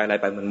สนใจอะไร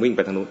ไปมันวิ่งไป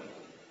ทางนู้น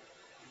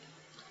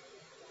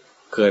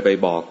เคยไป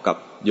บอกกับ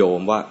โย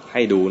มว่าใ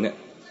ห้ดูเนี่ย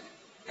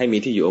ให้มี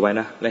ที่อยู่เอาไว้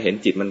นะและเห็น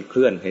จิตมันเค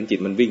ลื่อนเห็นจิต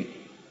มันวิ่ง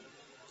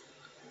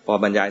พอ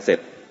บรรยายเสร็จ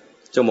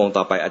ชั่วโมง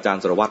ต่อไปอาจาร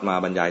ย์สุรวัตรมา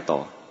บรรยายต่อ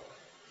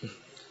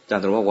อาจ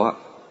ารย์สารวัตรบอกว่า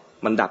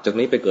มันดับจาก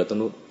นี้ไปเกิดตรง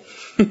นู้น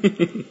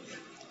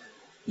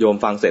โยม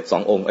ฟังเสร็จ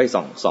2 องค์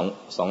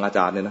สองอาจ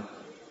ารย์เนี่ยนะ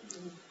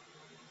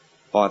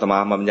พออาตมา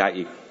บรรยาย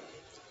อีก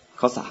เ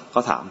ข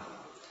าถาม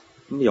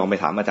ไม่ยอมไป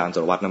ถามอาจารย์ส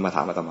ารวัตรนะมาถ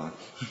ามอาตมา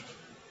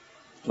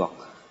บอก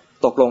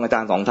ตกลงอาจา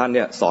รย์2 ท่านเ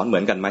นี่ยสอนเหมื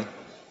อนกันไหม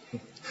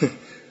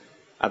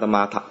อาตม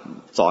า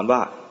สอนว่า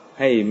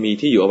ให้มี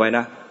ที่อยู่เอาไว้น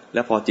ะแ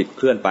ล้วพอจิตเ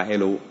คลื่อนไปให้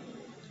รู้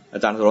อา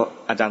จารย์สา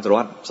ร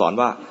วัตรสอน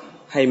ว่า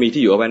ให้มี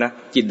ที่อยู่เอาไว้นะ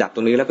จิตดับต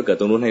รงนี้แล้วไปเกิด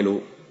ตรงนู้นให้รู้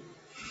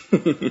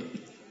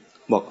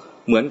บอก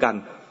เหมือนกัน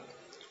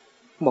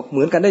บอกเห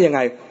มือนกันได้ยังไง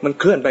มัน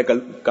เคลื่อนไป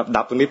กับ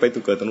ดับตรงนี้ไป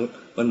เกิดตรงนู้น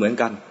มันเหมือน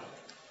กัน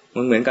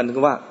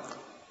คือว่า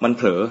มันเ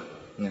ผลอ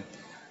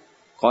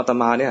ของอาต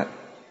มาเนี่ย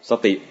ส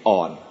ติอ่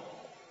อน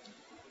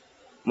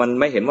มัน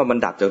ไม่เห็นว่ามัน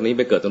ดับจากนี้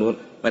ไปเกิดตรงนู้น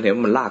มันเห็นว่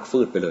ามันลากฟื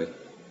ดไปเลย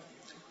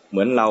เห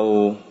มือนเรา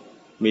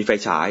มีไฟ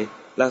ฉาย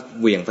แล้ว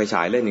เหวี่ยงไฟฉ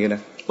ายเล่นอย่างนี้น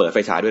ะเปิดไฟ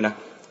ฉายด้วยนะ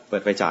เปิ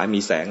ดไฟฉายมี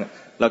แสง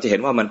เราจะเห็น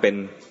ว่ามันเป็น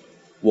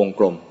วง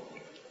กล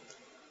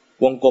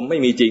มไม่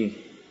มีจริง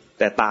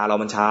แต่ตาเรา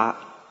มันช้า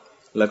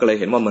แล้วก็เลย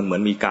เห็นว่ามันเหมือ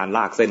นมีการล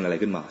ากเส้นอะไร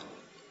ขึ้นมา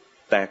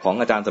แต่ของ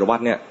อาจารย์สารวัต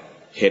รเนี่ย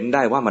เห็นไ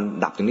ด้ว่ามัน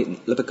ดับตรงนี้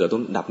แล้วไปเกิดตร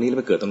งดับนี้แล้ว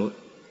ไปเกิดตรงนู้น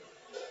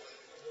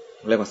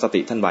เรียกว่าส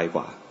ติท่านไวก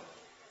ว่า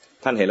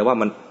ท่านเห็นแล้วว่า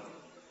มัน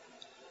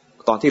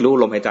ตอนที่รู้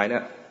ลมหายใจเนี่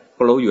ย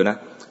ก็รู้อยู่นะ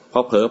พอ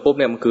เผลอปุ๊บ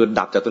เนี่ยมันคือ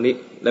ดับจากตรงนี้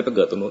แล้วไปเ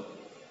กิดตรงนู้น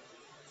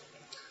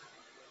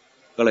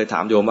ก็เลยถา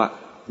มโยมว่า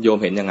โยม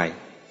เห็นยังไง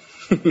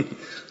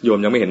โยม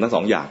ยังไม่เห็นทั้ง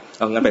2 อย่างเ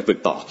อางั้นไปฝึก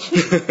ต่อ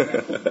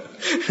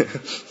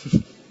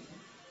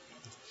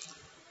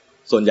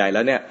ส่วนใหญ่แ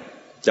ล้วเนี่ย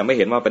จะไม่เ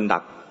ห็นว่าเป็นดั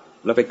บ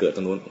แล้วไปเกิดต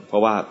รงนู้นเพรา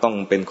ะว่าต้อง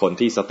เป็นคน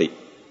ที่สติ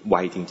ไว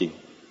จริง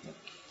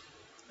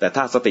ๆแต่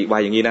ถ้าสติไว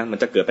อย่างนี้นะมัน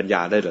จะเกิดปัญญ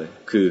าได้เลย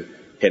คือ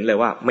เห็นเลย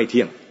ว่าไม่เ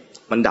ที่ยง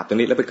มันดับตรง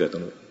นี้แล้วไปเกิดตร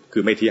งนู้นคื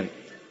อไม่เที่ยง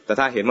แต่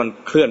ถ้าเห็นมัน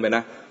เคลื่อนไปน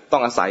ะต้อ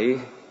งอาศัย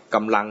ก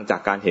ำลังจา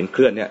กการเห็นเค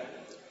ลื่อนเนี่ย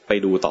ไป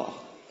ดูต่อ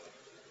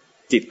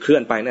จิตเคลื่อ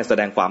นไปเนี่ยแส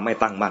ดงความไม่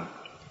ตั้งมั่น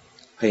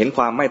เห็นค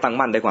วามไม่ตั้ง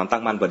มั่นได้ความตั้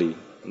งมั่นพอดี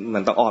มั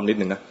นต้องอ้อมนิด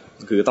นึงนะ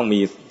คือต้องมี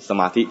ส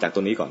มาธิจากตั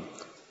วนี้ก่อน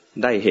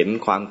ได้เห็น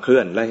ความเคลื่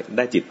อนและไ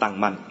ด้จิตตั้ง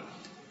มั่น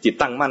จิต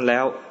ตั้งมั่นแล้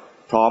ว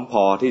พร้อมพ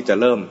อที่จะ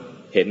เริ่ม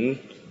เห็น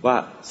ว่า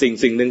สิ่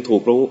งหนึ่งถู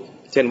กรู้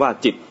เช่นว่า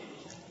จิต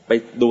ไป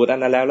ดูด้าน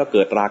นั้นแล้วเ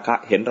กิดราคะ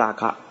เห็นรา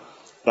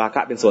ค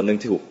ะเป็นส่วนหนึ่ง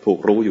ที่ถูก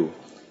รู้อยู่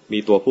มี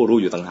ตัวผู้รู้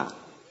อยู่ต่างหาก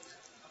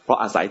เพราะ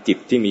อาศัยจิต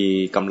ที่มี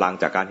กำลัง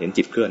จากการเห็น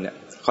จิตเคลื่อนเนี่ย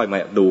ค่อยมา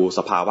ดูส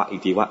ภาวะอี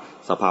กทีว่า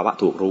สภาวะ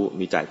ถูกรู้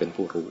มีใจเป็น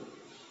ผู้รู้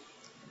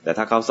แต่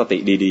ถ้าเขาสติ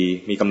ดี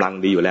ๆมีกำลัง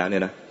ดีอยู่แล้วเนี่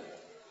ยนะ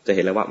จะเ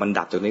ห็นเลยว่ามัน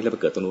ดับจากนี้แล้วไป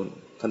เกิดตรงนู้น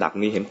ถ้าดับ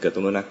นี้เห็นเกิดต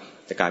รงนู้นนะ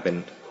จะกลายเป็น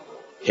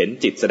เห็น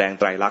จิตแสดง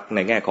ไตรลักษณ์ใน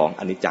แง่ของ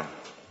อนิจจัง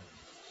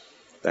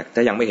แต่ถ้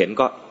ายังไม่เห็น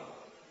ก็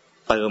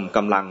เติมก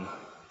ำลัง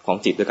ของ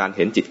จิตด้วยการเ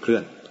ห็นจิตเคลื่อ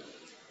น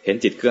เห็น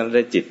จิตเคลื่อนแล้วไ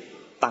ด้จิต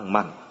ตั้ง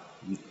มั่น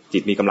จิ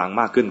ตมีกำลัง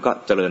มากขึ้นก็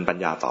เจริญปัญ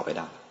ญาต่อไปไ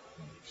ด้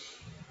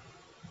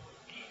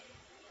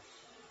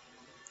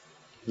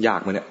ยาก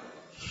ไหมเนี่ย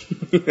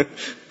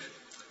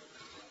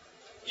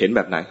เห็นแบ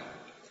บไหน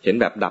เห็น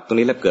แบบดับตรง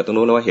นี้แล้วเกิดตรง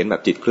นู้นแล้วว่าเห็นแบ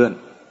บจิตเคลื่อน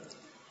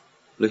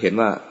หรือเห็น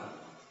ว่า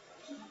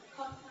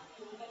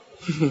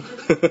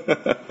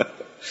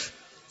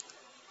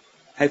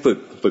ให้ฝึ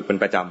กเป็น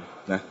ประจ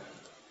ำนะ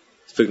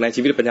ฝึกใน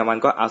ชีวิตประจำวัน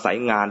ก็อาศัย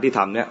งานที่ท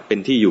ำเนี่ยเป็น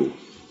ที่อยู่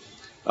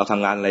เราท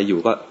ำงานอะไรอยู่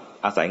ก็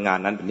อาศัยงาน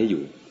นั้นเป็นที่อ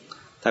ยู่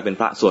ถ้าเป็น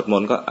พระสวดม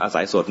นต์ก็อา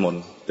ศัยสวดมน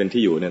ต์เป็น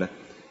ที่อยู่เนี่ยนะ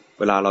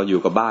เวลาเราอยู่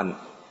กับบ้าน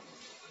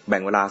แบ่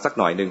งเวลาสัก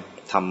หน่อยนึง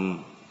ท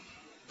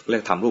ำเรีย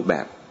กทำรูปแบ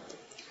บ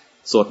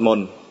สวดมน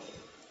ต์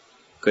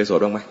เคยสวด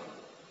บ้างไหม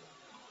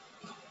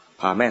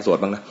พาแม่สวด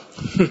บ้างนะ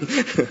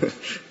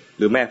ห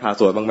รือแม่พา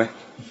สวดบ้างไหม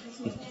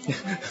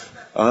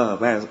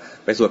แม่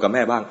ไปสวดกับแ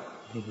ม่บ้าง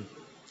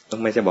ต้อ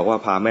งไม่ใช่บอกว่า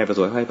พาแม่ไปส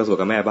วดให้ไปสวด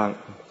กับแม่บ้าง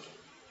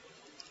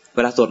เว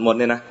ลาสวดมนต์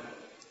เนี่ยนะ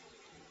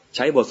ใ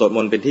ช้บทสวดม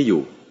นต์เป็นที่อ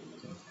ยู่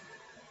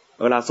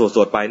เวลาส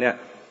วดไปเนี่ย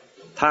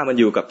ถ้ามัน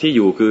อยู่กับที่อ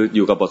ยู่คืออ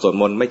ยู่กับบทสวด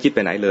มนต์ไม่คิดไป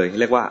ไหนเลย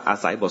เรียกว่าอา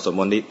ศัยบทสวด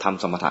มนต์นี้ท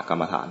ำสมถกร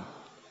รมฐาน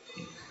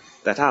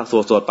แต่ถ้า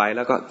สวดไปแ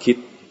ล้วก็คิด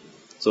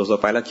สวด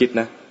ไปแล้วคิด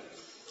นะ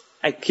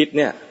ไอ้คิดเ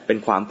นี่ยเป็น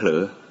ความเผล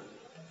อ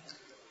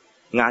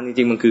งานจ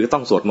ริงๆมันคือต้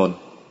องสวดมนต์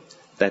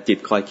แต่จิต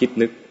คอยคิด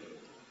นึก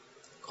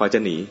คอยจะ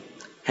หนี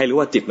ให้รู้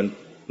ว่าจิตมัน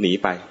หนี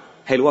ไป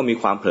ให้รู้ว่ามี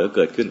ความเผลอเ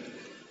กิดขึ้น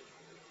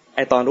ไ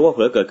อ้ตอนรู้ว่าเผ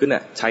ลอเกิดขึ้นเนี่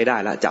ยใช้ได้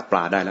แล้วจับปล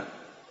าได้แล้ว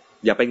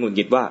อย่าไปหงุดห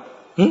งิดว่า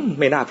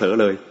ไม่น่าเผลอ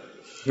เลย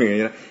อย่าง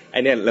นี้นะไอ้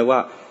เนี่ยเรียกว่า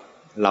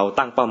เรา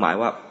ตั้งเป้าหมาย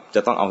ว่าจ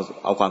ะต้อง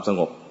เอาความสง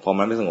บพอ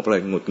มันไม่สงบเล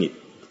ยหงุดหงิด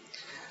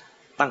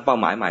ตั้งเป้า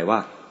หมายใหม่ว่า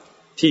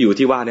ที่อยู่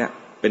ที่ว่าเนี่ย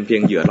เป็นเพีย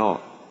งเหยื่อล่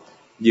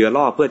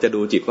อเพื่อจะ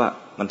ดูจิตว่า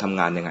มันทำ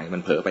งานยังไงมั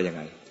นเผลอไปยังไ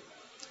ง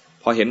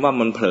พอเห็นว่า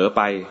มันเผลอไ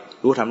ป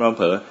รู้ทันว่ามัน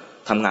เผลอ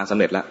ทำงานสำ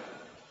เร็จแล้ว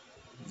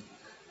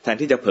แทน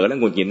ที่จะเผลอแล้ว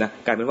หงุดหงิดนะ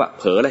กลายเป็นว่า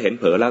เผลอแล้วเห็น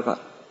เผลอแล้วก็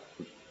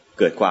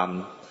เกิดความ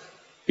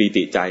ปี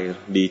ติใจ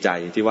ดีใจ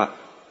ที่ว่า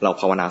เรา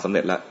ภาวนาสำเ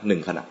ร็จแล้ว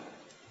1ขณะ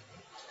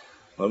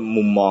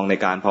มุมมองใน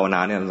การภาวนา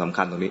เนี่ยสำ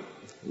คัญตรงนี้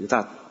ถ้า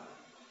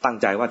ตั้ง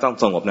ใจว่าต้อง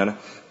สงบนะ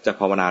จะ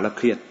ภาวนาแล้วเ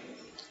ครียด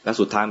แล้ว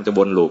สุดท้ายมันจะว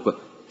นลูปก็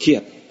เครีย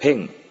ดเพ่ง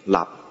ห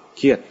ลับเ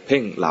ครียดเพ่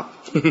งหลับ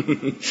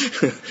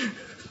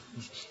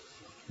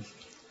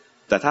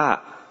แต่ถ้า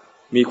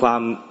มีควา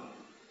ม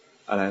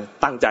อะไร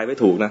ตั้งใจไว้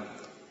ถูกนะ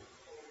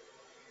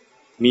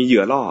มีเห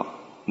ยื่อล่อ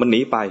มันหนี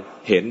ไป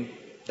เห็น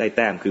ได้แ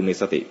ต้มคือมี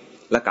สติ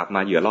แล้วกลับม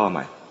าเหยื่อล่อให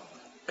ม่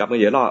กลับมาเ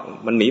หยื่อล่อ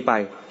มันหนีไป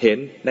เห็น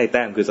ได้แ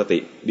ต้มคือสติ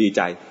ดีใ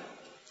จ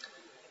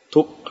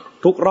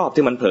ทุกรอบ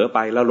ที่มันเผลอไป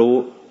แล้วรู้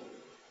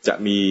จะ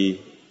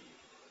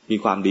มี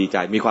ความดีใจ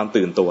มีความ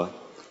ตื่นตัว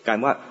กลาย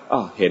ว่า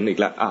เห็นอีก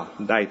แล้ว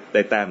ไ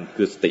ด้แต้ม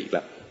คือสติแ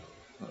ล้ว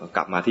ก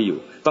ลับมาที่อยู่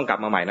ต้องกลับ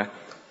มาใหม่นะ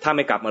ถ้าไ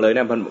ม่กลับมาเลยเ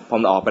นี่ยพอ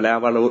มันออกไปแล้ว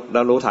ว่า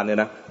รู้ทันเนี่ย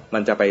นะมั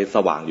นจะไปส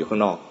ว่างอยู่ข้า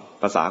งนอก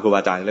ภาษาครูบ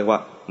าอาจารย์เรียกว่า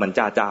มัน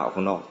จ้าออก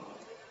ข้างนอก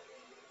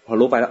พอ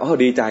รู้ไปแล้ว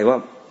ดีใจว่า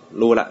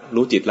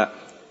รู้จิตแ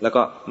ล้ว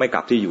ก็ไม่ก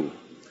ลับที่อยู่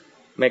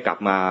ไม่กลับ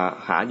มา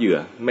หาเหยื่อ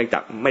ไ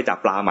ม่จับ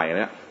ปลาใหม่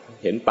นะ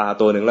เห็นปลา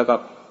ตัวหนึ่งแล้วก็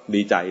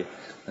ดีใจ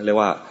เรียก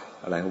ว่า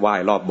อะไรว่าย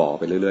รอบบ่อ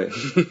ไปเรื่อย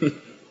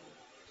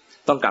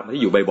ๆต้องกลับมา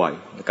ที่อยู่บ่อย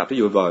ๆกลับที่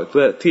อยู่บ่อยเ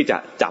พื่อที่จะ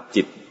จับ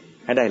จิต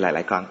ให้ได้หล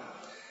ายๆครั้ง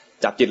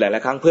จับจิตหลา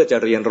ยๆครั้งเพื่อจะ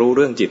เรียนรู้เ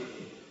รื่องจิต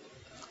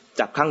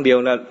จับครั้งเดียว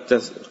นะจะ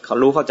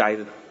รู้เข้าใจ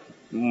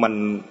มัน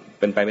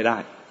เป็นไปไม่ได้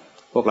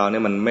พวกเราเนี่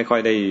ยมันไม่ค่อ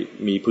ยได้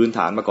มีพื้นฐ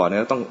านมาก่อนน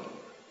ะต้อง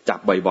จับ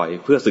บ่อย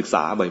ๆเพื่อศึกษ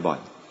าบ่อย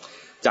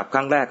ๆจับค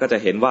รั้งแรกก็จะ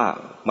เห็นว่า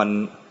มัน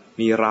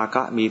มีราค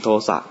ะมีโท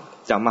สะ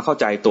จะมาเข้า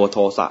ใจตัวโท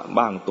สะ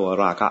บ้างตัว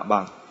ราคะบ้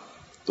าง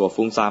ตัว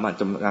ฟุ้งซ่านมัน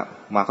จะ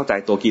มาเข้าใจ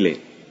ตัวกิเลส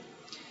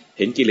เ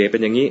ห็นกิเลสเป็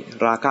นอย่างนี้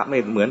ราคะไม่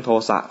เหมือนโท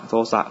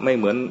สะไม่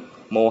เหมือน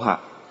โมหะ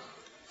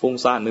ฟุ้ง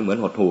ซ่านไม่เหมือน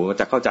หดหู่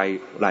จะเข้าใจ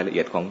รายละเอี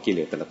ยดของกิเล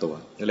สแต่ละตัว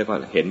เรียกว่า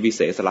เห็นวิเ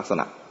ศษลักษ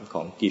ณะข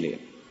องกิเลส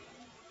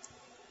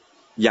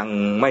ยัง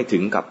ไม่ถึ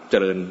งกับเจ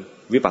ริญ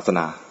วิปัสสน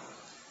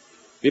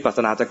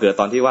าจะเกิด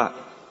ตอนที่ว่า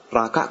ร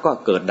าคะก็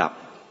เกิดดับ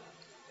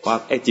ว่า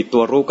จิตตั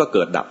วรู้ก็เ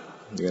กิดดับ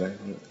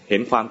เห็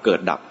นความเกิด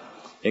ดับ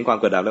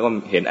แล้วก็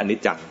เห็นอนิจ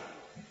จัง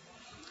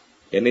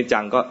เห็นอนิจจั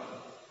งก็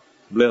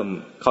เริ่ม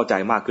เข้าใจ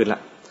มากขึ้นล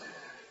ะ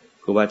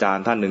ครูบาอาจาร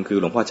ย์ท่านหนึ่งคือ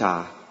หลวงพ่อชา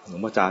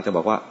จะบ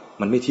อกว่า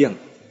มันไม่เที่ยง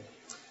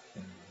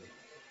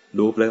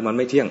ดูเลยมัน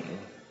ไม่เที่ยง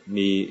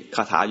มีค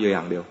าถาอยู่อ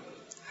ย่างเดียว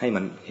ให้มั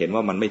นเห็นว่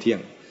ามันไม่เที่ยง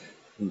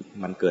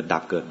มันเกิด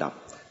ดับ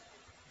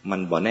มัน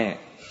บ่แน่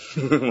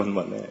มัน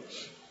บ่แน่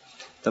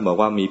ท่านบอก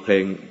ว่ามีเพล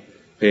ง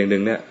หนึ่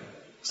งเนี่ย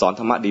สอน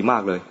ธรรมะดีมา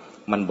กเลย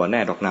มันบ่แน่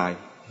ดอกนาย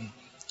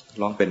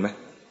ร้องเป็นไหม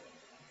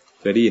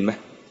เคยได้ยินไหม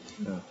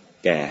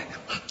แก่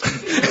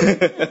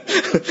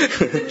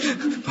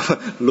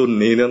รุ่น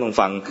นี้เนี่ยต้อง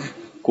ฟัง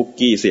คุก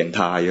กี้เสียง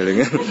ทายอะไร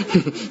เงี้ย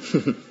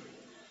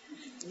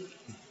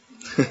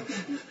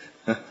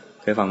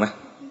เคยฟังไหม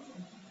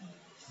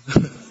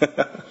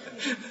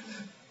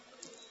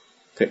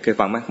เคย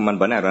ฟังไหมมัน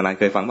บ่แน่ดอกนาย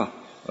เคยฟังเปล่า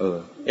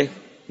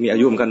มีอา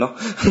ยุเหมือนกันเนาะ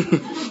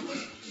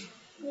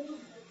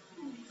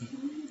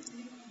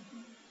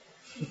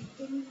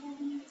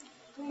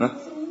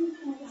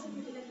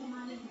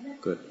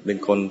เกิดเป็น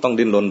คนต้อง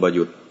ดิ้นรนบ่ห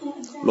ยุด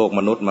โลกม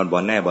นุษย์มันบ่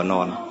แน่บ่น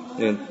อนเ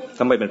นี่ย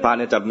ถ้าไม่เป็นพระเ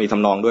นี่ยจะมีท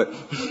ำนองด้วย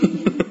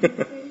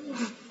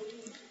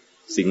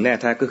สิ่งแน่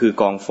แท้ก็คือ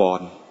กองฟอ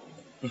น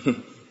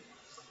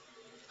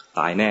ต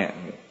ายแน่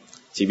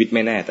ชีวิตไ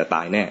ม่แน่แต่ต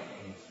ายแน่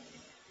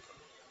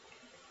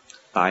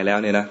ตายแล้ว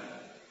เนี่ยนะ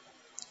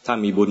ถ้า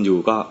มีบุญอยู่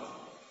ก็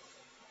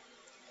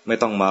ไม่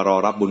ต้องมารอ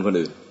รับบุญคน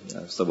อื่น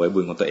เสวยบุ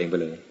ญของตัวเองไป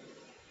เลย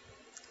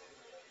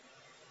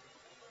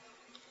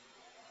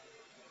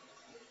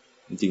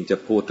จริงๆจะ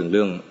พูดถึงเ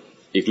รื่อง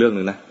อีกเรื่อง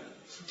นึงนะ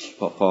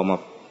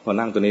พอ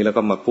นั่งตัวนี้แล้ว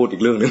ก็มาพูดอี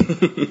กเรื่องนึง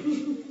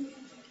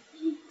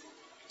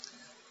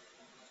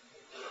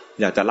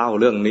อยากจะเล่า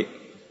เรื่องนี้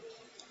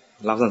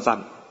เล่าสั้น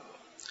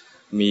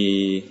ๆ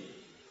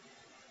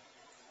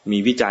มี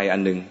วิจัยอั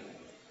นนึง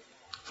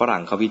ฝรั่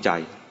งเขาวิจั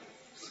ย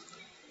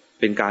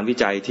เป็นการวิ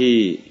จัยที่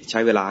ใช้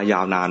เวลายา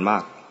วนานมา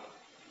ก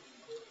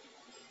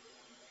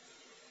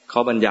เข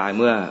าบรรยาย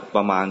เมื่อป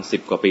ระมาณ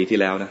10 กว่าปีที่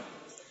แล้วนะ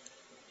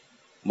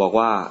บอก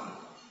ว่า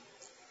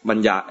บรร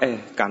ยาย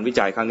การวิ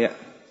จัยครั้งเนี้ย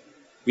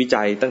วิ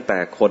จัยตั้งแต่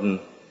คน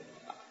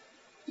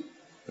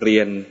เรี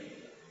ยน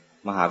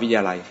มหาวิทย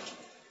าลัย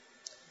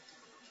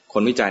ค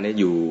นวิจัยเนี่ย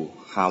อยู่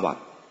ฮาร์วาร์ด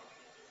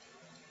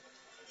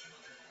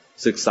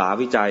ศึกษา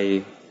วิจัย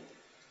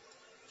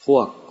พว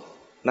ก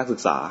นักศึ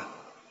กษา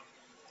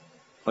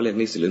เขาเรียก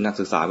นิสิตหรือนัก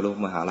ศึกษาไม่รู้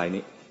มหาลัย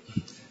นี้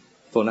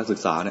พวกนักศึก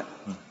ษาเนี่ย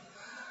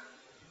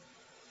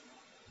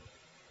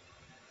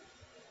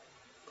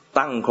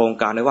ตั้งโครง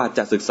การไว้ว่าจ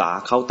ะศึกษา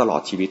เขาตลอ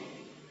ดชีวิต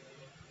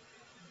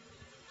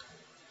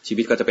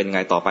ก็จะเป็นไ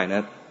งต่อไปน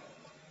ะ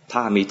ถ้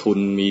ามีทุน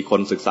มีค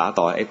นศึกษา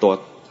ต่อตัว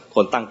ค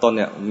นตั้งต้นเ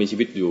นี่ยมีชี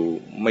วิตอยู่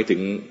ไม่ถึง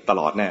ต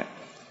ลอดแน่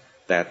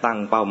แต่ตั้ง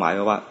เป้าหมายไ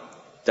ว้ว่า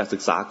จะศึ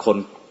กษาคน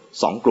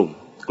2 ก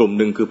ลุ่ม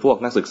นึงคือพวก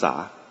นักศึกษา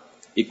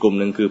อีกกลุ่ม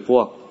นึงคือพว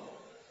ก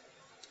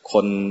ค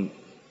น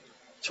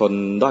ชน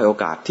ด้อยโอ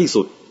กาสที่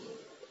สุด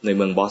ในเ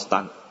มืองบอสตั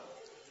น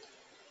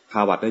ฮ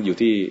าร์วาร์ดเนี่ยอยู่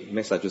ที่แม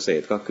สซาชูเซ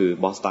ตส์ก็คือ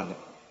บอสตันเนี่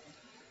ย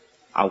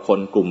เอาคน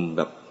กลุ่มแ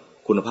บบ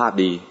คุณภาพ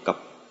ดีกับ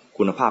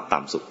คุณภาพต่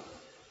ำสุด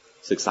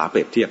ศึกษาเป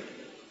รียบเทียบ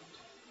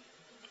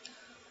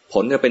ผ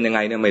ลจะเป็นยังไง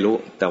เนี่ยไม่รู้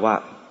แต่ว่า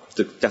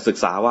จะศึก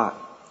ษาว่า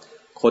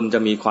คนจะ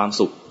มีความ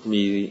สุข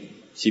มี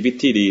ชีวิต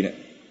ที่ดีเนี่ย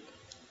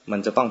มัน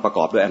จะต้องประก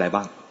อบด้วยอะไร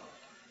บ้าง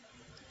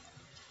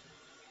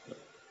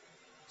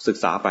ศึก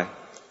ษาไป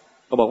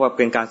ก็บอกว่าเ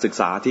ป็นการศึก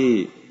ษาที่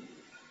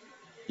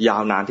ยา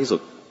วนานที่สุ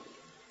ด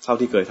เท่า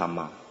ที่เคยทำ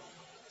มา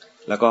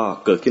แล้วก็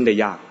เกิดขึ้นได้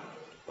ยาก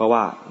ราะว่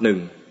าหนึ่ง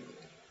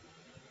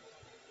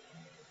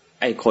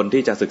ไอ้คน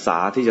ที่จะศึกษา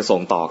ที่จะส่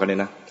งต่อกันเนี่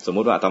ยนะสมมุ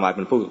ติว่าอาตมาเ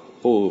ป็น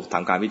ผู้ท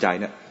ำการวิจัย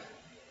เนี่ย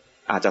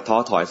อาจจะท้อ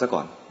ถอยซะก่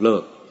อนเลิ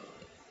ก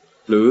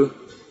หรือ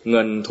เ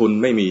งินทุน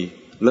ไม่มี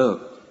เลิก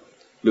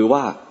หรือว่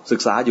าศึ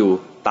กษาอยู่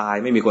ตาย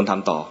ไม่มีคนท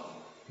ำต่อ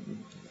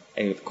ไ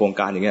อ้โครง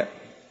การอย่างเงี้ย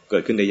เกิ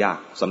ดขึ้นได้ยาก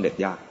สำเร็จ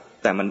ยาก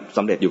แต่มันส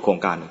ำเร็จอยู่โครง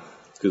การนึง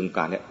คือโครง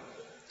การเนี้ย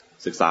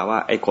ศึกษาว่า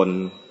ไอ้คน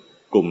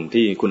กลุ่ม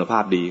ที่คุณภา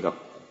พดีกับ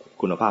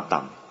คุณภาพ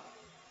ต่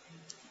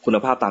ำคุณ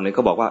ภาพต่ำเนี่ย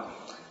ก็บอกว่า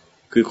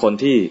คือคน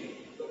ที่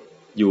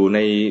อยู่ใน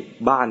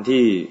บ้าน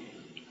ที่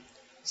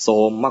โทร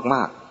มม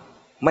าก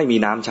ๆไม่มี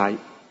น้ำใช้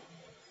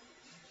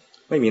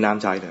ไม่มีน้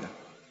ำใช้เลยนะ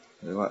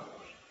หรือว่า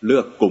เลื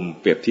อกกลุ่ม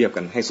เปรียบเทียบ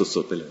กันให้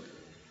สุดๆไปเลย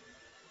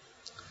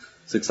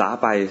ศึกษา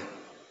ไป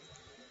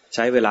ใ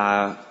ช้เวลา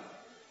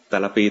แต่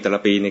ละ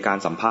ปีในการ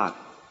สัมภาษณ์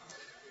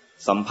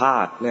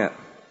เนี่ย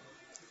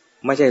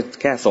ไม่ใช่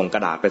แค่ส่งกร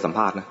ะดาษไปสัมภ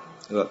าษณ์นะ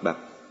แบบ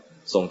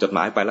ส่งจดหม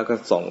ายไปแล้วก็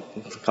ส่ง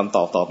คำต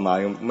อบมา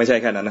ไม่ใช่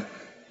แค่นั้นนะ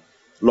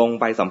ลง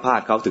ไปสัมภาษ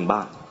ณ์เขาถึงบ้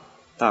าน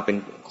ถ้าเป็น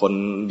คน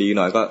ดีห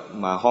น่อยก็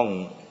มาห้อง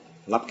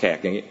รับแขก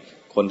อย่างนี้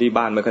คนที่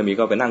บ้านไม่เคยมี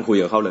ก็ไปนั่งคุย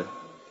กับเขาเลย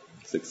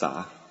ศึกษา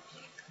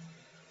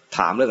ถ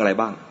ามเรื่องอะไร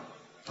บ้าง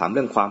ถามเ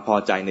รื่องความพอ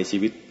ใจในชี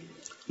วิต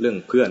เรื่อง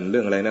เพื่อนเรื่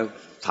องอะไรนะ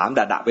ถาม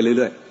ด่าๆไปเ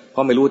รื่อยๆเพรา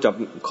ะไม่รู้จะ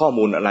ข้อ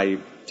มูลอะไร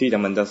ที่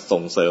มันจะ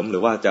ส่งเสริมหรื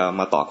อว่าจะ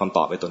มาตอบคำต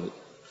อบไปตัวนี้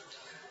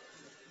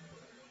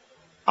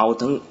เอา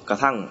ทั้งกระ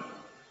ทั่ง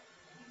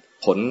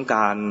ผลก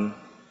าร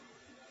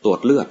ตรวจ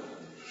เลือด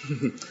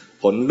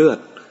ผลเลือด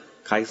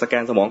ใครสแก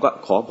นสมองก็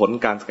ขอผล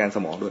การสแกนส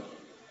มองด้วย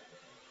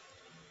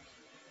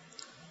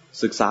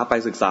ศึกษา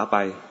ไป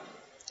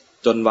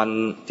จนวัน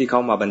ที่เขา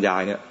มาบรรยา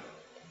ยเนี่ย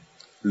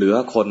เหลือ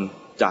คน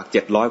จาก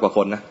700กว่าค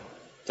นนะ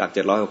จาก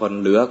700กว่าคน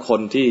เหลือค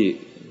นที่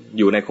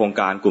อยู่ในโครง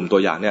การกลุ่มตั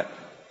วอย่างเนี่ย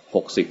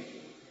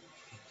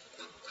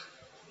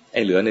60ไ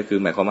อ้เหลือเนี่ยคือ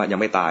หมายความว่ายัง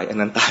ไม่ตายไอ้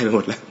นั้นตายไปหม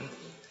ดแล้ว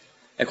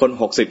ไอ้คน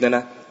60เนี่ยน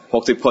ะ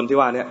60คนที่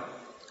ว่าเนี่ย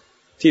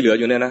ที่เหลือ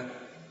อยู่เนี่ยนะ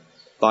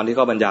ตอนที่เข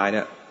าบรรยายเ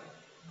นี่ย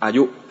อา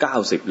ยุ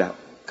90แล้ว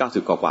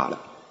90กว่าแล้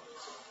ว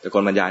แต่ค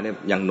นบรรยายเนี่ย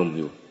ยังหนุ่ม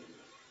อยู่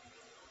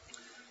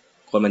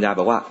คนบรรยาย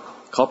บอกว่า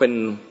เขาเป็น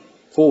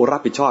ผู้รั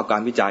บผิดชอบกา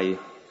รวิจัย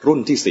รุ่น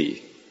ที่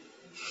4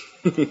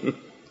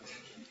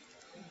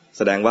 แ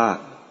สดงว่า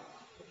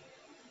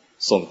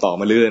ส่งต่อ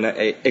มาเรื่อยๆนะ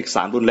ไอ้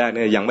3รุ่นแรกเ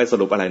นี่ยยังไม่ส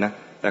รุปอะไรนะ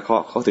แต่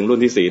เขาถึงรุ่น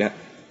ที่4นะ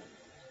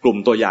กลุ่ม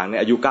ตัวอย่างเนี่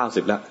ยอายุ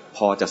90แล้วพ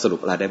อจะสรุป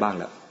อะไรได้บ้าง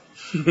แล้ว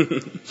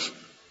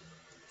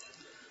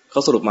เข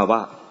าสรุปมาว่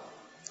า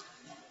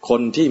ค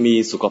นที่มี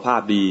สุขภา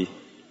พดี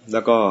แ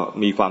ล้วก็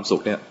มีความสุ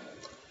ขเนี่ย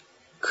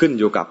ขึ้น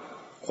อยู่กับ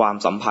ความ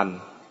สัมพันธ์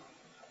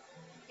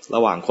ร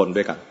ะหว่างคน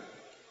ด้วยกัน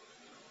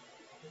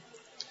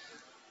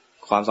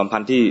ความสัมพั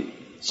นธ์ที่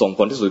ส่งผ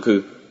ลที่สุดคือ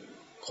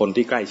คน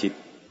ที่ใกล้ชิด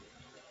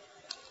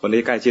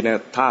เนี่ย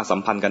ถ้าสัม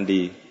พันธ์กัน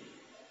ดี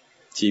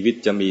ชีวิต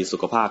จะมีสุ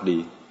ขภาพดี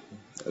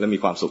และมี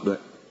ความสุขด้วย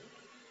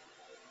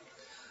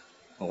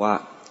บอกว่า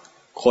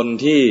คน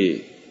ที่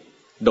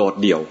โดด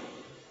เดี่ยว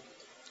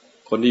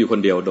คนที่อยู่ค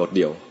นเดียวโดดเ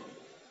ดี่ยว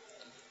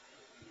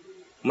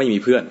ไม่มี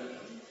เพื่อน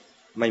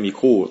ไม่มี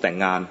คู่แต่ง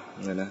งาน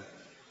นะ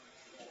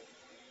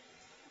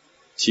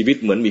ชีวิต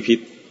เหมือนมีพิษ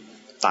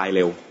ตายเ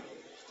ร็ว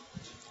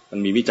มัน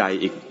มีวิจัย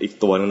อีก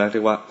ตัวนึงนะ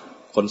ที่ว่า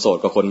คนโสด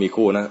กับคนมี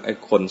คู่นะไอ้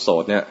คนโส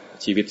ดเนี่ย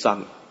ชีวิตสั้น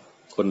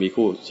คนมี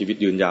คู่ชีวิต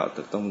ยืนยาวแ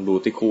ต่ต้องดู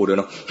ที่คู่ด้วย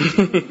เนาะ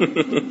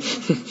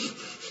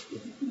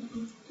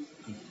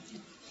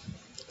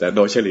แต่โด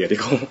ยเฉลี่ยที่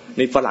เขา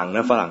นี่ฝรั่งน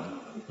ะฝรั่ง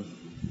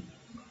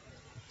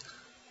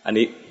อัน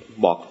นี้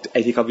บอกไ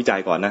อ้ที่เขาวิจัย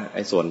ก่อนนะไ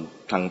อ้ส่วน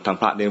ทาง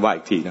พระเนี่ยว่า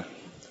อีกทีนะ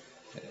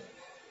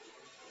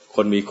ค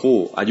นมีคู่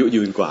อายุ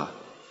ยืนกว่า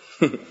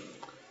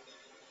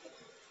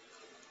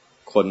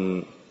คน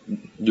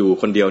อยู่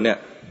คนเดียวเนี่ย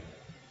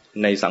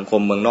ในสังค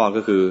มเมืองนอก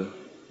ก็คือ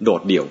โด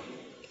ดเดี่ยว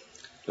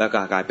แล้วก็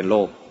กลายเป็นโร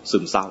คซึ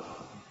มเศร้า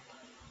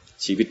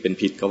ชีวิตเป็น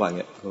พิษเขาว่าอย่างเ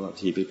งี้ยเพราะว่า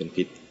ชีวิตเป็น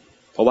พิษ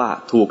เพราะว่า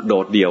ถูกโด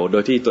ดเดี่ยวโด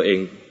ยที่ตัวเอง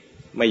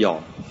ไม่ยอ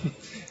ม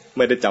ไ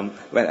ม่ไ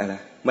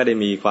ด้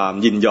มีความ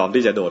ยินยอม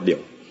ที่จะโดดเดี่ย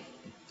ว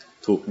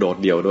ถูกโดด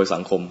เดี่ยวโดยสั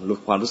งคม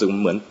ความรู้สึก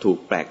เหมือนถูก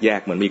แปลกแยก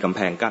เหมือนมีกำแพ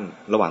งกั้น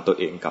ระหว่างตัว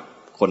เองกับ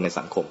คนใน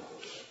สังคม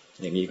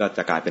อย่างนี้ก็จ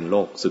ะกลายเป็นโร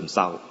คซึมเศ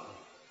ร้า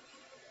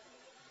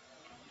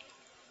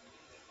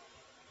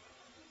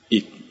อี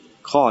ก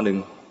ข้อหนึ่ง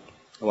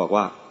เขาบอก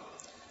ว่า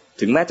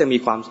ถึงแม้จะมี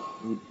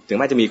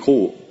คู่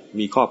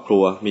มีครอบครั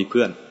วมีเ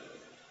พื่อน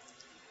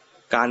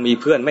การมี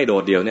เพื่อนไม่โด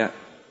ดเดี่ยวเนี่ย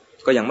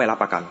ก็ยังไม่รับ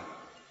ประกัน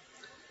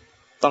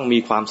ต้องมี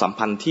ความสัม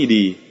พันธ์ที่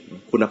ดี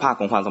คุณภาพ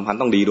ของความสัมพันธ์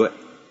ต้องดีด้วย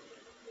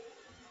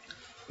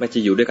ไม่ใช่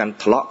อยู่ด้วยกัน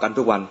ทะเลาะกัน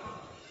ทุกวัน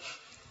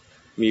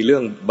มีเรื่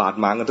องบาด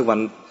หมางกันทุกวัน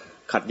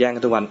ขัดแย้งกั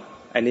นทุกวัน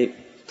ไอ้นี่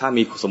ถ้า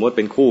มีสมมติเ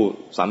ป็นคู่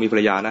สามีภร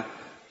รยานะ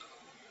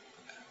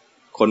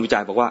คนวิจั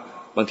ยบอกว่า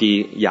บางที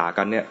หย่า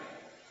กันเนี่ย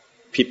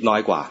พิษน้อย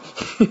กว่า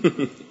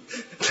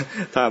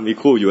ถ้ามี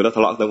คู่อยู่แล้วท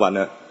ะเลาะทั้งวันเ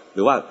นี่ยห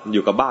รือว่าอ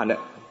ยู่กับบ้านเนี่ย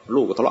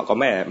ลูกก็ทะเลาะกับ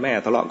แม่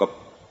ทะเลาะกับ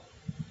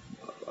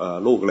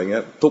ลูกอะไรเงี้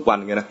ยทุกวัน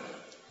เงี้ยนะ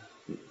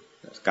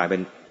กลายเป็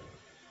น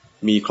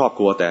มีครอบค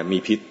รัวแต่มี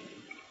พิษ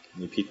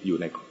อ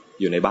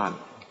ยู่ในบ้าน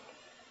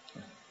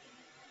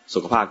สุ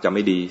ขภาพจะไ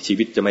ม่ดีชี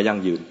วิตจะไม่ยั่ง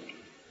ยืน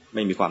ไ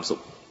ม่มีความสุ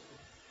ข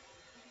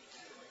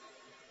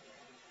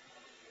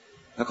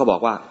แล้วเขาบอ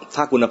กว่า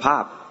ถ้าคุณภา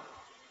พ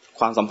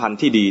ความสัมพันธ์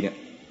ที่ดีเนี่ย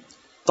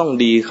ต้อง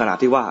ดีขนาด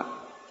ที่ว่า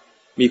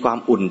มีความ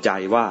อุ่นใจ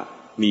ว่า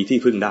มีที่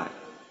พึ่งได้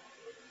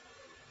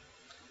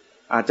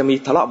อาจจะมี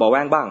ทะเลาะเบาะแ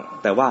ว้งบ้าง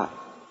แต่ว่า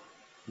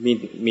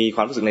มีคว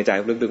ามรู้สึกในใจ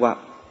ลึกๆว่า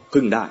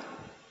พึ่งได้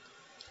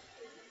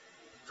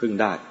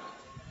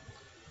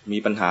มี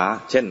ปัญหา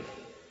เช่น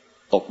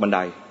ตกบันได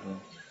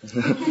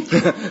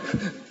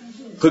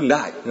พึ่งไ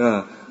ด้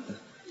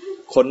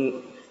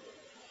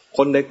ค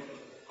นใน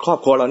ครอ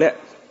บครัวเราเนี่ย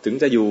ถึง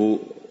จะอยู่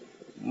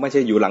ไม่ใช่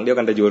อยู่หลังเดียว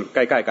กันแต่อยู่ใก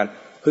ล้ๆกัน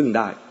พึ่งไ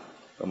ด้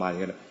ประมาณ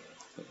นี้นะ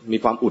มี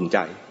ความอุ่นใจ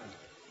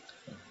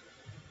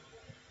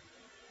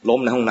ล้ม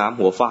ในห้องน้ำ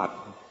หัวฟาด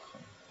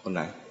คนไห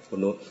นคน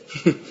นู้น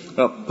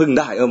ก็พึ่ง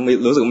ได้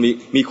รู้สึก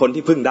มีคน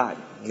ที่พึ่งได้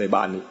ใน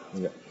บ้านนี้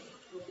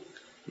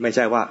ไม่ใ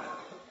ช่ว่า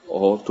โอ้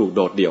โหถูกโ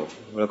ดดเดี่ยว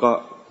แล้วก็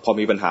พอ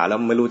มีปัญหาแล้ว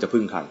ไม่รู้จะ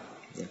พึ่งใคร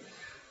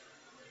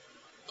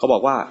เขาบอ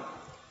กว่า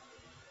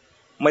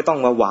ไม่ต้อง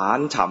มาหวาน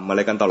ฉ่ำอะไร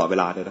กันตลอดเว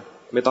ลาเลยนะ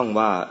ไม่ต้อง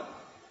ว่า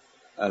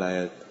อะไร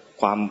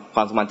คว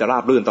ามสัมพันธ์จะรา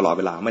บรื่นตลอด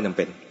เวลาไม่จำเ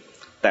ป็น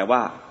แต่ว่า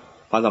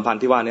ความสัมพัน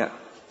ธ์ที่ว่าเนี่ย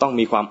ต้อง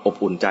มีความอบ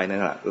อุ่นใจใน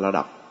ระ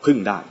ดับพึ่ง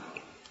ได้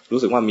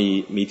รู้สึกว่า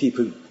มีที่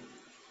พึ่ง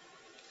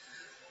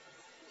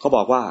เขาบ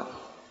อกว่า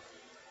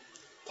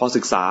พอ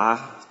ศึกษา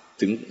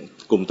ถึง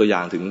กลุ่มตัวอย่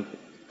างถึง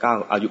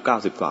อายุ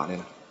90กว่าเนี่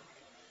ยนะ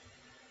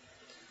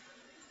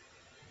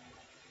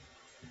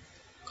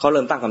เขาเ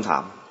ริ่มตั้งคำถา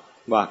ม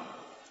ว่า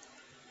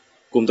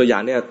กลุ่มตัวอย่า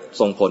งเนี่ย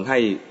ส่งผลให้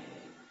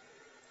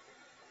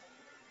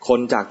คน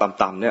จาก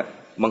ต่ำๆเนี่ย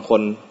บางค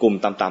นกลุ่ม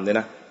ต่ำๆเนี่ย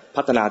นะ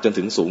พัฒนาจน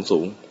ถึงสู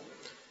ง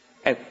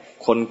ไอ้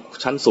คน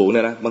ชั้นสูงเ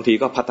นี่ยนะบางที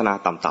ก็พัฒนา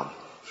ต่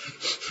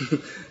ำ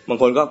ๆบาง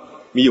คนก็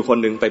มีอยู่คน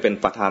หนึ่งไปเป็น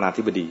ประธานา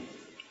ธิบดี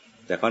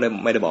แต่ก็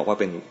ไม่ได้บอกว่า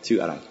เป็นชื่อ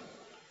อะไร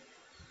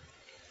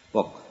บ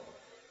อก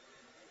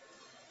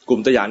กลุ่ม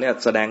ตัวอย่างเนี่ย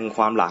แสดงค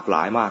วามหลากหล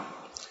ายมาก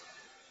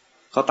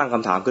เขาตั้งค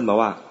ำถามขึ้นมา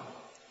ว่า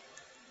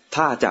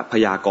ถ้าจะพ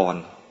ยากร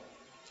ณ์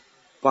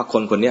ว่าค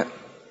นคนนี้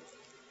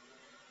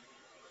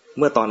เ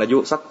มื่อตอนอายุ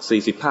สัก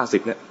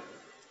40-50เนี่ย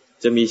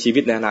จะมีชีวิ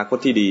ตในอนาคต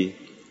ที่ดี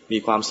มี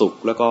ความสุข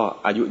แล้วก็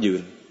อายุยื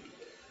น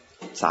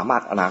สามา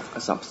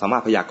ร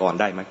ถพยากรณ์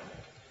ได้ไหม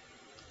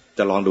จ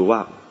ะลองดูว่า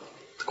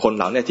คนเ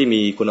หล่านี้ที่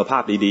มีคุณภา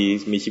พดี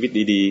ๆมีชีวิต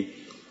ดี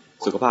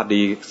ๆสุขภาพดี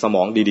สม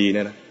องดีๆเ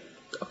นี่ยนะ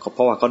เพ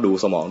ราะว่าเขาดู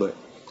สมองด้วย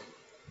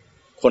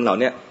คนเหล่า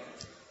นี้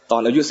ตอ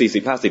นอายุ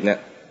40-50เนี่ย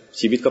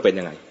ชีวิตก็เป็น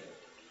ยังไง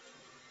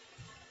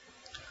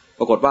ป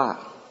รากฏว่า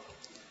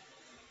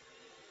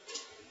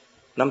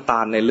น้ำตา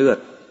ลในเลือด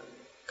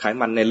ไข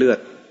มันในเลือด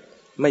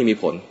ไม่มี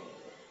ผล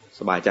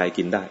สบายใจ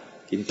กินได้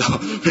กินต่อ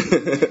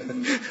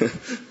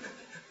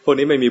พวก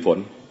นี้ไม่มีผล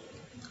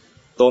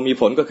ตัวมี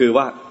ผลก็คือ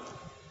ว่า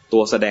ตั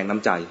วแสดงน้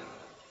ำใจ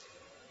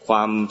คว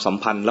ามสัม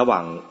พันธ์ระหว่า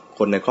งค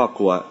นในครอบค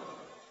รัว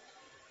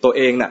ตัวเ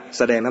องน่ะแ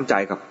สดงน้ำใจ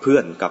กับเพื่อ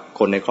นกับ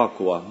คนในครอบค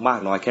รัวมาก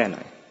น้อยแค่ไหน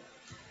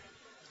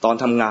ตอน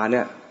ทำงานเ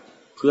นี่ย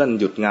เพื่อน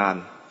หยุดงาน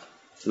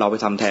เราไป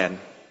ทำแทน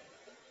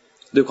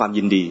ด้วยความ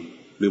ยินดี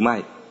หรือไม่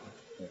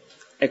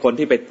ไอ้คน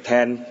ที่ไป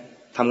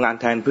ทำงาน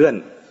แทนเพื่อน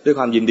ด้วยค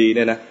วามยินดีเ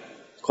นี่ยนะ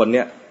คนเ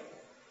นี้ย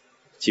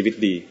ชีวิต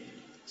ดี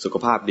สุข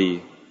ภาพดี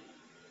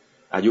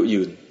อายุ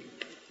ยืน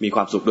มีค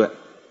วามสุขด้วย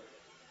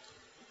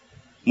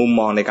มุม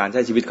มองในการใ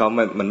ช้ชีวิตเขา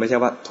มันไม่ใช่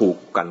ว่าถูก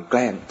กลั่นแก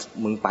ล้ง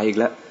มึงไปอีก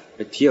แล้วไป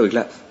เที่ยวอีกแ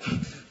ล้ว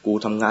กู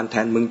ทำงานแท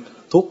นมึง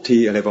ทุกที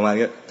อะไรประมาณ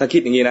นี้ถ้าคิ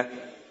ดอย่างนี้นะ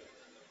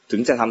ถึ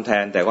งจะทำแท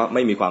นแต่ว่าไ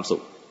ม่มีความสุ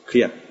ขเค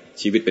รียด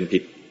ชีวิตเป็นพิ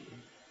ษ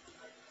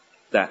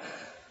แต่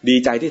ดี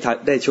ใจที่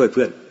ได้ช่วยเ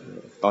พื่อน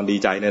ตอนดี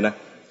ใจเนี่ยนะ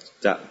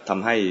จะท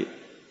ำให้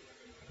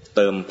เ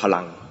ติมพ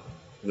ลัง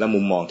และมุ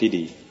มมองที่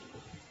ดี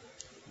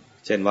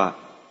เช่นว่า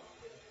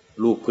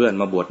ลูกเพื่อน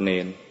มาบวชเน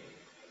ร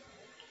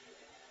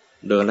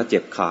เดินแล้วเจ็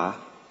บขา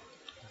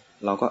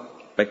เราก็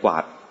ไปกว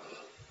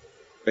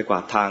า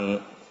ดทาง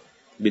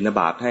บิณฑบ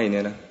าตให้เ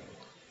นี่ยนะ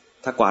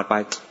ถ้ากวาดไป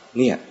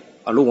เนี่ย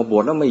เอาลูกมาบว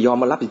ชแล้วไม่ยอม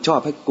มารับผิดชอบ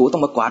ให้กูต้อ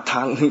งมากวาดท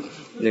าง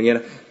อย่างเงี้ยน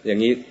ะอย่าง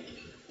นี้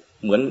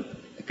เหมือน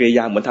กริย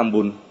าเหมือนทำ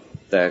บุญ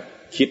แต่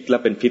คิดแล้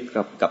วเป็นพิษ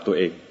กับตัวเ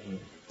อง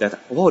แต่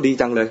โอ้ดี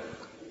จังเลย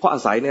เพราะอา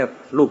ศัยเนี่ย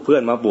ลูกเพื่อ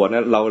นมาบวชน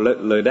ะเรา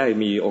เลยได้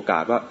มีโอกา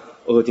สว่า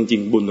จริ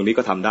งๆบุญตรงนี้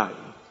ก็ทำได้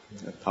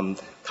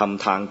ท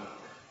ำทาง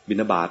บิณ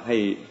ฑบาตใ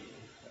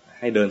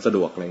ห้เดินสะด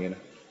วกอะไรเงี้ยน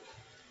ะ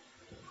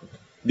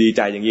ดีใ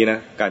จอย่างนี้นะ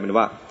กลายเป็น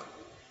ว่า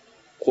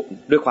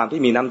ด้วยความที่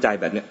มีน้ำใจ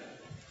แบบเนี้ย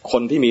ค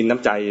นที่มีน้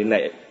ำใจใน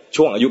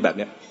ช่วงอายุแบบเ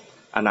นี้ย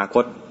อนาค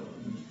ต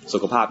สุ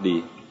ขภาพดี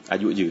อา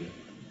ยุยืน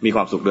มีค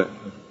วามสุขด้วย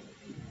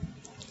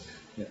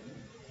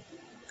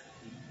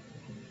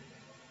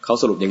เขา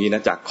สรุปอย่างนี้น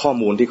ะจากข้อ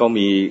มูลที่เขา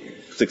มี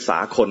ศึกษา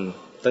คน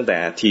ตั้งแต่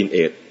ทีนเอ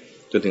จ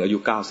จนถึงอายุ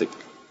90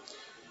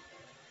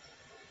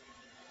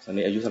ตอน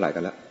นี้อายุเท่าไหร่กั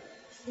นแล้ว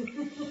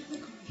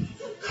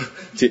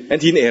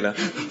ทีนเอจเหรอ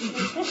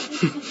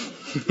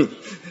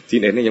ที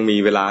นเอจเนี่ยยังมี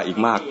เวลาอีก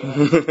มาก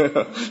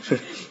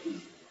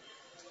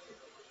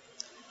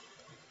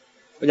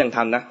ก็ยัง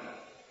ทันนะ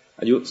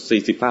อายุ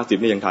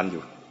40-50นี่ยังทันอ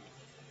ยู่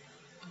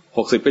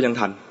60ก็ยัง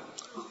ทัน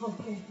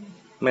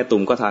แม่ตุ่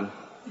มก็ทัน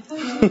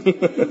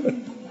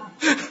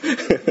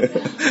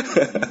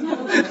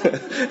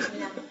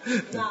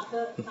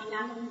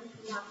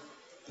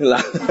ล่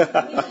ะ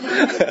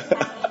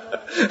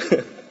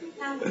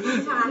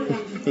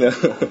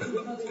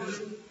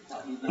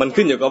มัน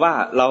ขึ้นอยู่กับว่า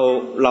เ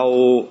รา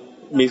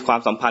มีความ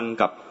สัมพันธ์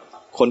กับ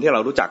คนที่เรา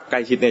รู้จักใก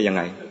ล้ชิดเนี่ยยังไ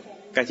ง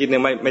ใกล้ชิดเนี่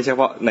ยไม่ใช่เฉ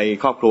พาะใน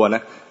ครอบครัวน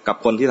ะกับ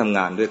คนที่ทำง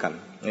านด้วยกัน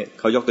เนี่ย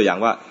เขายกตัวอย่าง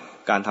ว่า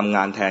การทำง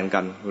านแทนกั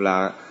นเวลา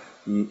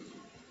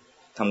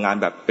ทำงาน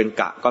แบบเป็น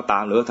กะก็ตา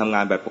มหรือทำง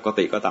านแบบปก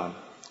ติก็ตาม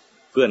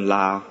เพื่อนล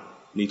า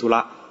มีธุร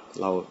ะ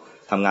เรา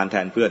ทำงานแท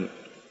นเพื่อน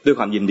ด้วย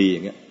ความยินดีอ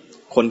ย่างเงี้ย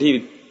คนที่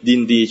ยิ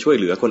นดีช่วย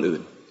เหลือคนอื่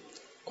น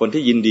คน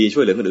ที่ยินดีช่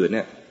วยเหลือคนอื่นเ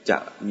นี่ยจะ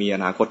มีอ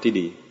นาคตที่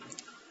ดี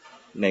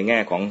ในแง่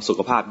ของสุข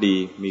ภาพดี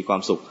มีควา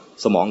มสุข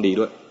สมองดี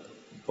ด้วย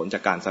ผลจา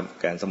กการ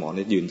แกนสมอง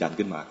นี่ยืนยัน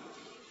ขึ้นมา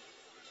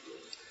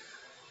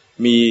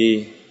มี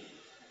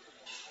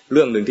เ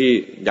รื่องหนึ่งที่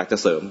อยากจะ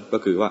เสริมก็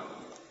คือว่า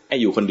ไอ้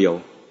อยู่คนเดียว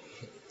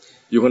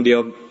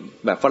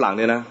แบบฝรั่งเ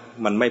นี่ยนะ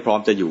มันไม่พร้อม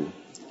จะอยู่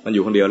มันอ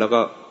ยู่คนเดียวแล้ว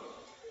ก็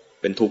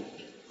เป็นทุกข์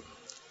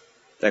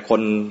แต่ค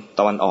น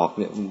ตะวันออก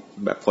เนี่ย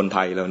แบบคนไท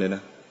ยเราเนี่ยน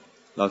ะ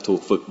เราถู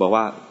กฝึกบอก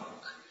ว่า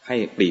ให้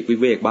ปลีกวิ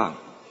เวกบ้าง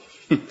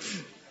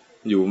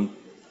อ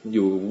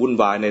ยู่วุ่น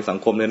วายในสัง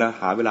คมเนี่ยนะ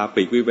หาเวลาป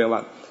ลีกวิเวกว่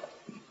า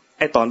ไ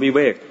อ้ตอนวิเว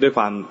กด้วยค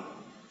วาม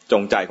จ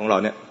งใจของเรา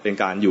เนี่ยเป็น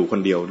การอยู่ค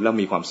นเดียวแล้ว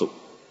มีความสุข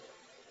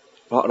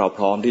เพราะเราพ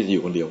ร้อมที่จะอ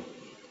ยู่คนเดียว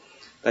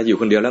แต่อยู่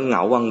คนเดียวแล้วเหง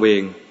าวังเว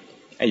ง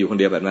ไอ้อยู่คน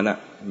เดียวแบบนั้นน่ะ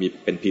มี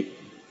เป็นพิษ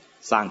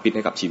สร้างพิษใ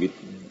ห้กับชีวิต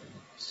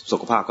สุ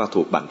ขภาพก็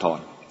ถูกบั่นทอน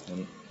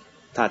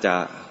ถ้าจะ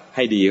ใ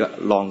ห้ดีก็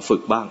ลองฝึ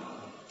กบ้าง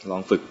ลอ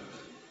งฝึก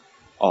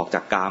ออกจ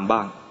ากกามบ้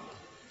าง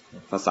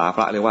ภาษาพ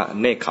ระเรียกว่า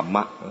เนกขัมม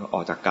ะอ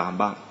อกจากกาม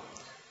บ้าง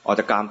ออก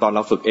จากกามตอนเร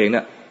าฝึกเองเ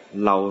นี่ย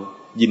เรา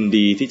ยิน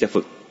ดีที่จะ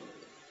ฝึก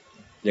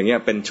อย่างเงี้ย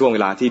เป็นช่วงเว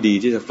ลาที่ดี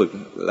ที่จะฝึก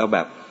แล้วแบ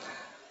บ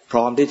พ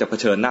ร้อมที่จะเผ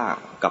ชิญหน้า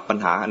กับปัญ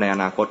หาในอ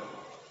นาคต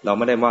เราไ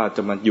ม่ได้ว่าจ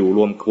ะมาอยู่ร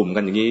วมกลุ่มกั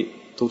นอย่างนี้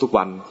ทุกๆ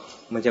วัน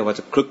ไม่ใช่ว่า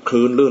จะคลึกค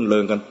ลื้นลื่นเริ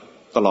งกัน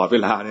ตลอดเว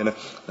ลาเนี่ยนะ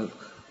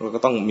เราก็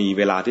ต้องมีเ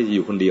วลาที่จะอ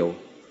ยู่คนเดียว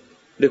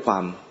ด้วยควา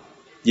ม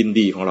ยิน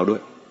ดีของเราด้ว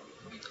ย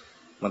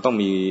มันต้อง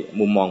มี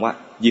มุมมองว่า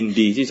ยิน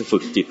ดีที่จะฝึ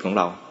กจิตของเ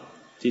รา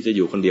ที่จะอ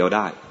ยู่คนเดียวไ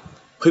ด้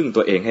พึ่ง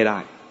ตัวเองให้ได้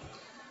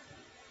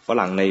ฝ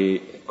รั่งใน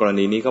กร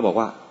ณีนี้ก็บอก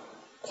ว่า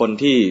คน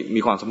ที่มี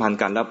ความสัมพันธ์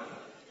กันแล้ว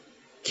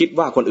คิด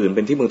ว่าคนอื่นเ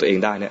ป็นที่พึ่งตัวเอง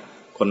ได้เนี่ย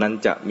คนนั้น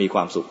จะมีคว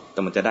ามสุขแ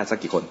ต่มันจะได้สัก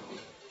กี่คน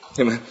ใ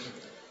ช่ไหม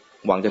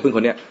หวังจะพึ่งค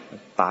นเนี้ย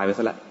ตายไปซ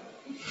ะแล้ว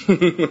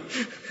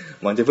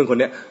หวังจะพึ่งคน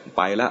เนี้ยไ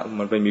ปแล้ว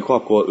มันไปมีครอ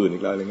บครัวอื่นอี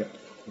กแล้วอะไรเงี้ย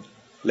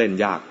เล่น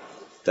ยาก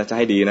จะใ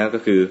ห้ดีนะก็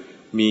คือ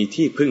มี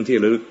ที่พึ่งที่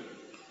ระลึก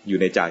อยู่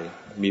ในใจ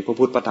มีพระ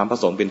พุทธพระธรรมพระ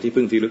สงฆ์เป็นที่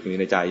พึ่งที่ระลึกอ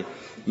ยู่ในใจ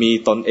มี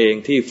ตนเอง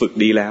ที่ฝึก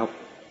ดีแล้ว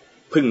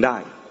พึ่งได้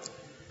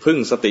พึ่ง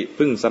สติ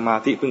พึ่งสมา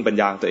ธิพึ่งปัญ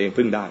ญาตัวเอง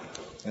พึ่งได้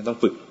ต้อง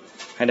ฝึก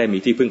ให้ได้มี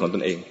ที่พึ่งของต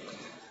นเอง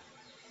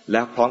แ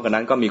ล้วพร้อมกัน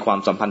นั้นก็มีความ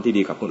สัมพันธ์ที่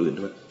ดีกับคนอื่น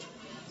ด้วย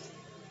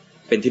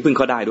เป็นที่พึ่งเ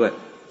ขาได้ด้วย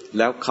แ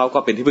ล้วเขาก็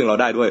เป็นที่พึ่งเรา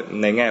ได้ด้วย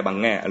ในแง่บาง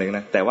แง่อะไร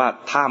นะแต่ว่า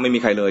ถ้าไม่มี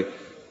ใครเลย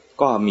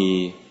ก็มี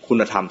คุ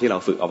ณธรรมที่เรา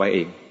ฝึกเอาไว้เอ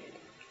ง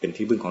เป็น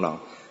ที่พึ่งของเรา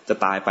จะ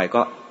ตายไป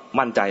ก็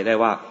มั่นใจได้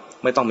ว่า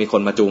ไม่ต้องมีค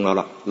นมาจูงเราห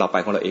รอกเราไป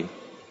ของเราเอง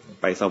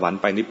ไปสวรรค์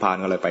ไปนิพพาน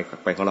อะไร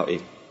ไปของเราเอ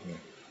ง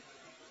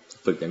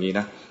ฝึกอย่างนี้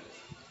นะ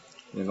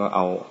แล้วก็เ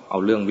อา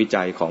เรื่องวิ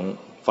จัยของ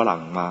ฝรั่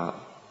งมา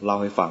เล่า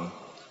ให้ฟัง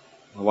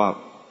เพราะว่า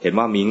เห็น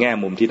ว่ามีแง่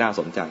มุมที่น่า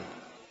สนใจ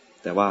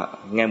แต่ว่า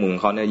แง่มุมขอ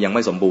งเขาเนี่ยยังไ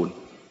ม่สมบูรณ์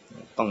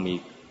ต้องมี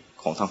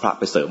ของทางพระ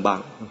ไปเสริมบ้าง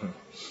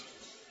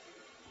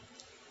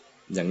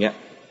อย่างเงี้ย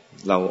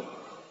เรา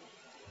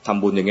ท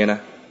ำบุญอย่างเงี้ยนะ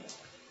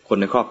คน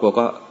ในครอบครัว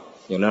ก็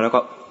อย่างนั้นแล้ว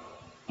ก็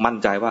มั่น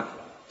ใจว่า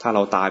ถ้าเร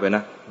าตายไปน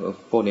ะ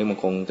พวกนี้มัน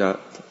คงจะ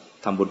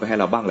ทำบุญไปให้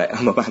เราบ้างแหละ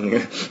มาบ้างเ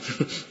งี้ย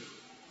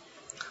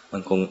มั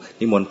นคง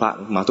นิมนต์พระ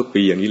มาทุก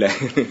ปีอย่างนี้แหละ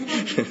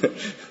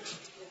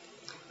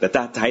แต่ถ้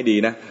าใช้ดี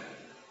นะ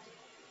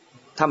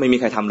ถ้าไม่มี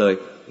ใครทำเลย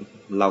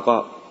เราก็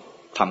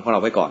ทำของเร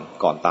าไว้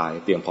ก่อนตาย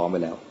เตรียมพร้อมไป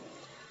แล้ว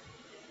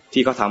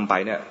ที่เขาทำไป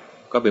เนี่ย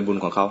ก็เป็นบุญ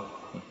ของเขา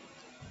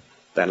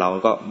แต่เรา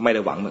ก็ไม่ไ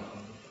ด้หวั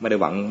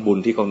งบุญ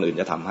ที่คนอื่น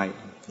จะทำให้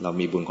เรา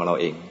มีบุญของเรา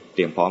เองเต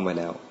รียมพร้อมไว้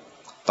แล้ว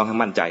ต้องให้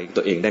มั่นใจ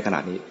ตัวเองได้ขนา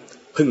ดนี้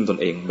พึ่งตน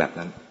เองแบบ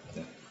นั้น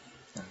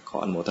ขอ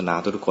อนุโมทนา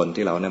ทุกคน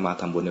ที่เราได้มา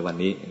ทำบุญในวัน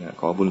นี้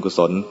ขอบุญกุศ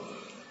ล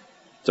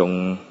จง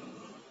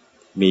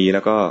มีแล้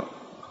วก็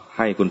ใ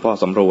ห้คุณพ่อ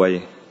สำรวย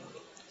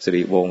สิ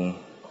ริวงศ์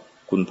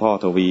คุณพ่อ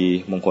ทวี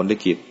มงคลลิ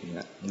ขิต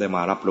ได้ม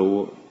ารับรู้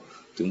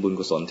ถึงบุญ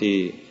กุศลที่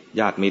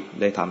ญาติมิตร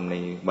ได้ทำใน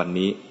วัน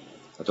นี้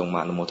จงมา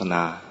อนุโมทน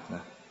าน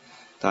ะ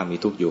ถ้ามี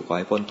ทุกข์อยู่ขอใ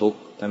ห้พ้นทุกข์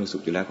ถ้ามีสุ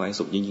ขอยู่แล้วขอให้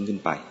สุขยิ่งขึ้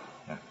นไป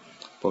นะ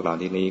พวกเรา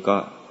ที่นี้ก็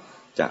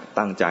จะ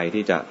ตั้งใจ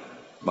ที่จะ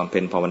บำเพ็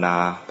ญภาวนา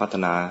พัฒ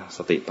นาส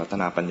ติพัฒ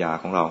นาปัญญา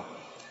ของเรา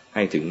ใ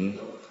ห้ถึง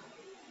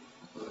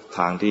ท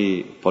างที่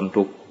พ้น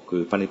ทุกข์คื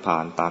อพระนิพพา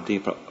นตามที่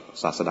พระ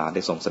ศาสดาไ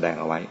ด้ทรงแสดง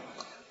เอาไว้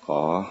ขอ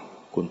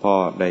คุณพ่อ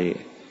ได้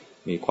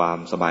มีความ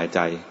สบายใจ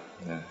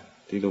นะ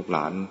ที่ลูกหล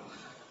าน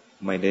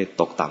ไม่ได้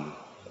ตกต่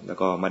ำแล้ว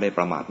ก็ไม่ได้ป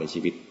ระมาทในชี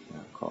วิต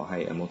ขอให้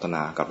อนุโมทน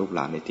ากับลูกหล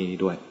านในที่นี้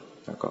ด้วย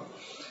แล้วก็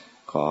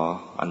ขอ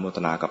อนุโมท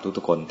นากับ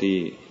ทุกๆคนที่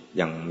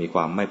ยังมีคว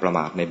ามไม่ประม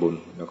าทในบุญ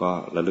แล้วก็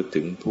ระลึก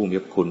ถึงผู้มี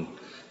พระคุณ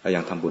และยั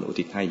งทำบุญอุ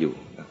ทิศให้อยู่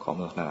ขออนุโ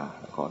มทนา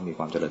ขอมีค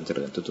วามเจริญ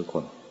ทุกๆค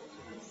น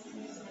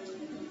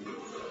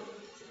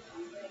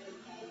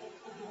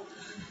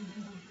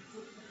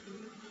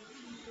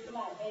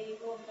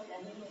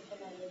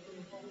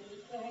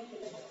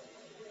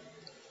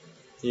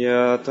ย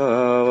ะถา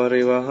ว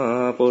ริวหา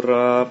ปุร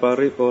าป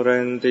ริปุเร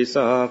นติส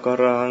าก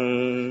รัง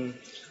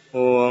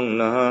ห่วง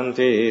น้ำ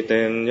ที่เ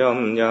ต็มย่อม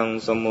ยัง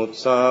สมุทร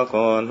สาค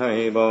รให้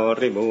บ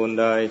ริบูรณ์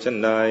ได้ฉัน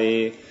ใด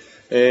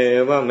เอ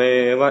วะเม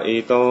วะอิ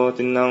โต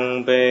ตินัง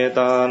เปต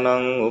านั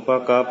งอุป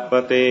กัปป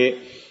ติ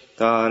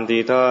ทาน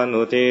ที่ท่าน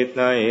อุทิศ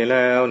ให้แ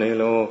ล้วใน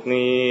โลก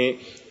นี้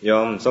ย่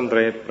อมสำเ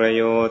ร็จประโ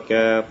ยชน์แ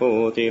ก่ผู้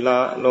ที่ล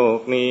ะโลก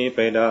นี้ไป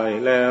ได้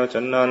แล้วฉ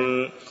ะนั้น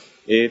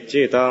อิ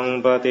จิตัง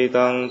ปฏิ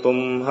ตังตุ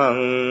มหัง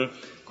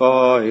ขอ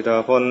ให้ถ้า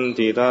พ้น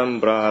ที่ท่าน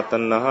ปรารถ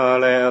นา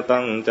แล้ว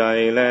ตั้งใจ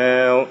แล้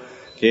ว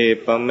ขิ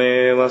ปะเม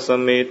วะส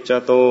มิจจ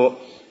ตุ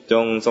จ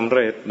งสำเ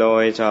ร็จโด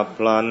ยฉับพ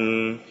ลัน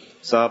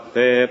สัพเพ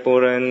ปุ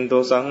เรนตุ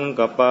สังก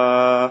ปา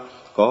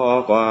ขอ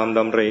ความด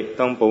ำริ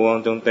ทั้งปวง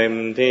จงเต็ม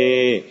ที่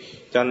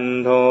จัน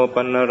โทป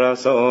นร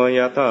โสย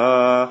ถา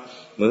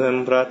เหมือน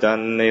พระจัน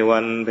ทร์ในวั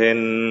นเพ็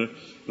ญ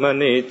ม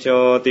ณิโช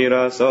ติร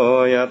โส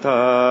ยถ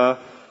า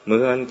เห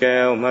มือนแก้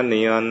วม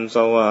ณีอันส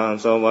ว่าง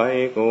สวัย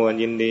ควร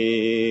ยินดี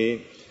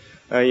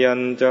อายั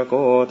ญจโก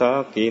ทั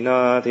กขิน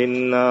าทิน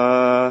นา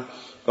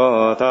ก็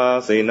ทา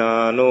สินา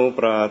นุป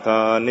ราธ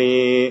านี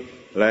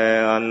และ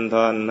อัน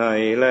ทันให้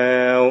แล้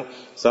ว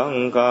สัง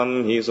ฆัม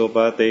หิสุป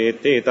ฏิ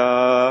ทิตา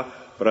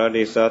ประ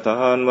ดิษฐ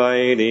านไว้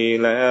ดี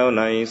แล้วใ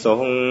นส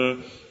งฆ์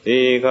ที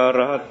ฆ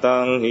รัตตั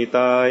งหิต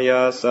าย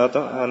าสถ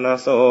าน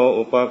โส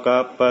อุปกั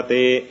ปป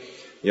ติ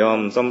ย่อ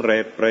มสำเร็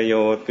จประโย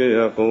ชน์เกื้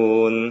อกู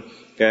ล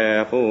แก่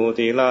ผู้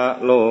ที่ละ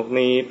โลก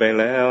นี้ไป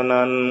แล้ว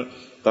นั้น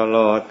ตล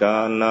อดกา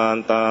ลนาน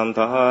ตาม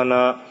ฐาน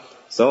ะ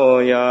โส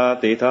ยา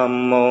ติธัม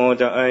โม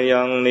จะ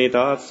ยังนิ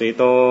ทัสสิ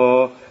โต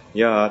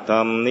ญาธร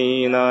รมนี้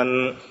นั้น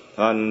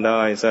ท่านไ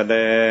ด้แสด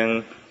ง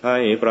ให้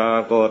ปรา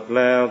กฏแ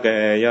ล้วแก่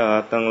ญา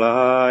ติทั้งหล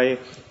าย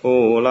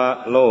ผู้ละ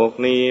โลก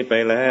นี้ไป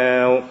แล้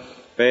ว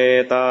เป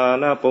ตา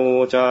นะปู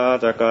ชา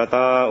จักต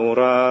าอุ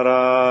ราร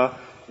า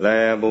และ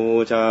บู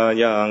ชา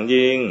อย่าง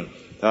ยิ่ง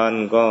ท่าน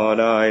ก็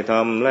ได้ท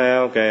ำแล้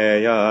วแก่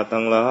ญาติ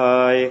ทั้งหลา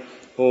ย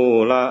ผู้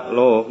ละโ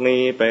ลก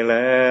นี้ไปแ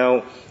ล้ว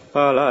พ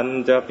ลัญ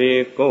จะภิ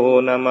กขุ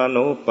นม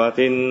นุป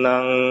ทินนั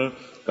ง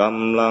ก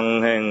ำลัง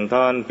แห่ง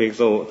ท่านภิก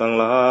ษุทั้ง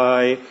หลา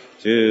ย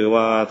ชื่อ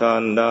ว่าท่า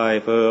นได้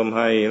เพิ่มใ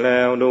ห้แล้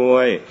วด้ว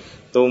ย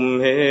ตุม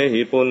เห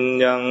หิปุญ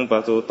ญังป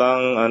สุตั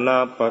งอนั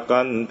ปป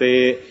กันติ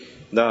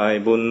ได้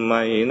บุญไ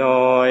ม่น้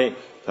อย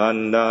ท่าน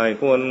ได้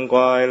ควนคว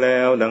ายแล้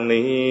วดัง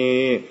นี้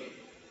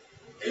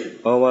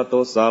ภว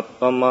ตุสัพ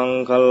พมัง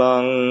คลั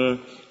ง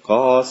ข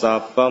อสั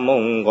พพม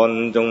งคล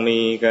จงมี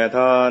แก่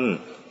ท่าน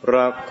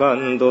รักขัน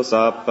ตุ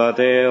สัพพเ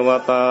ทว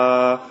ตา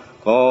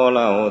ขอเห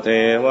ล่าเท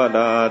วด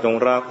าจง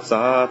รักษ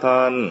าท่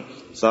าน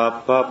สัพ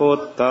พพุ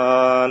ทธา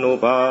นุ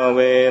ภาเว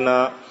น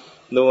ะ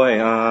ด้วย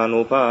อา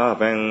นุภาพ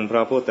แห่งพร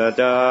ะพุทธ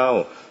เจ้า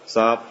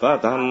สัพพ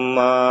ธัมม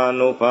า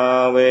นุภา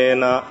เว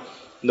นะ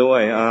ด้ว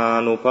ยอา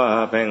นุภา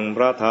พแห่งพ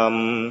ระธรรม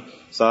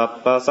สัพ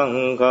พสัง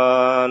ฆา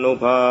นุ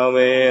ภาเว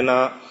น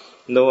ะ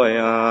ด้วย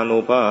อานุ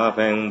ภาพ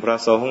แห่งพระ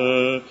สงฆ์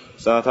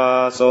สัทธา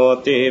โส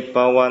ติป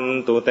วัน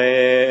ตุเต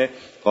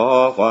ขอ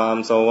ความ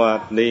สวั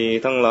สดี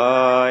ทั้งหลา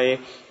ย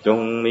จ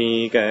งมี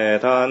แก่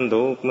ท่าน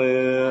ทุกเมื่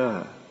อ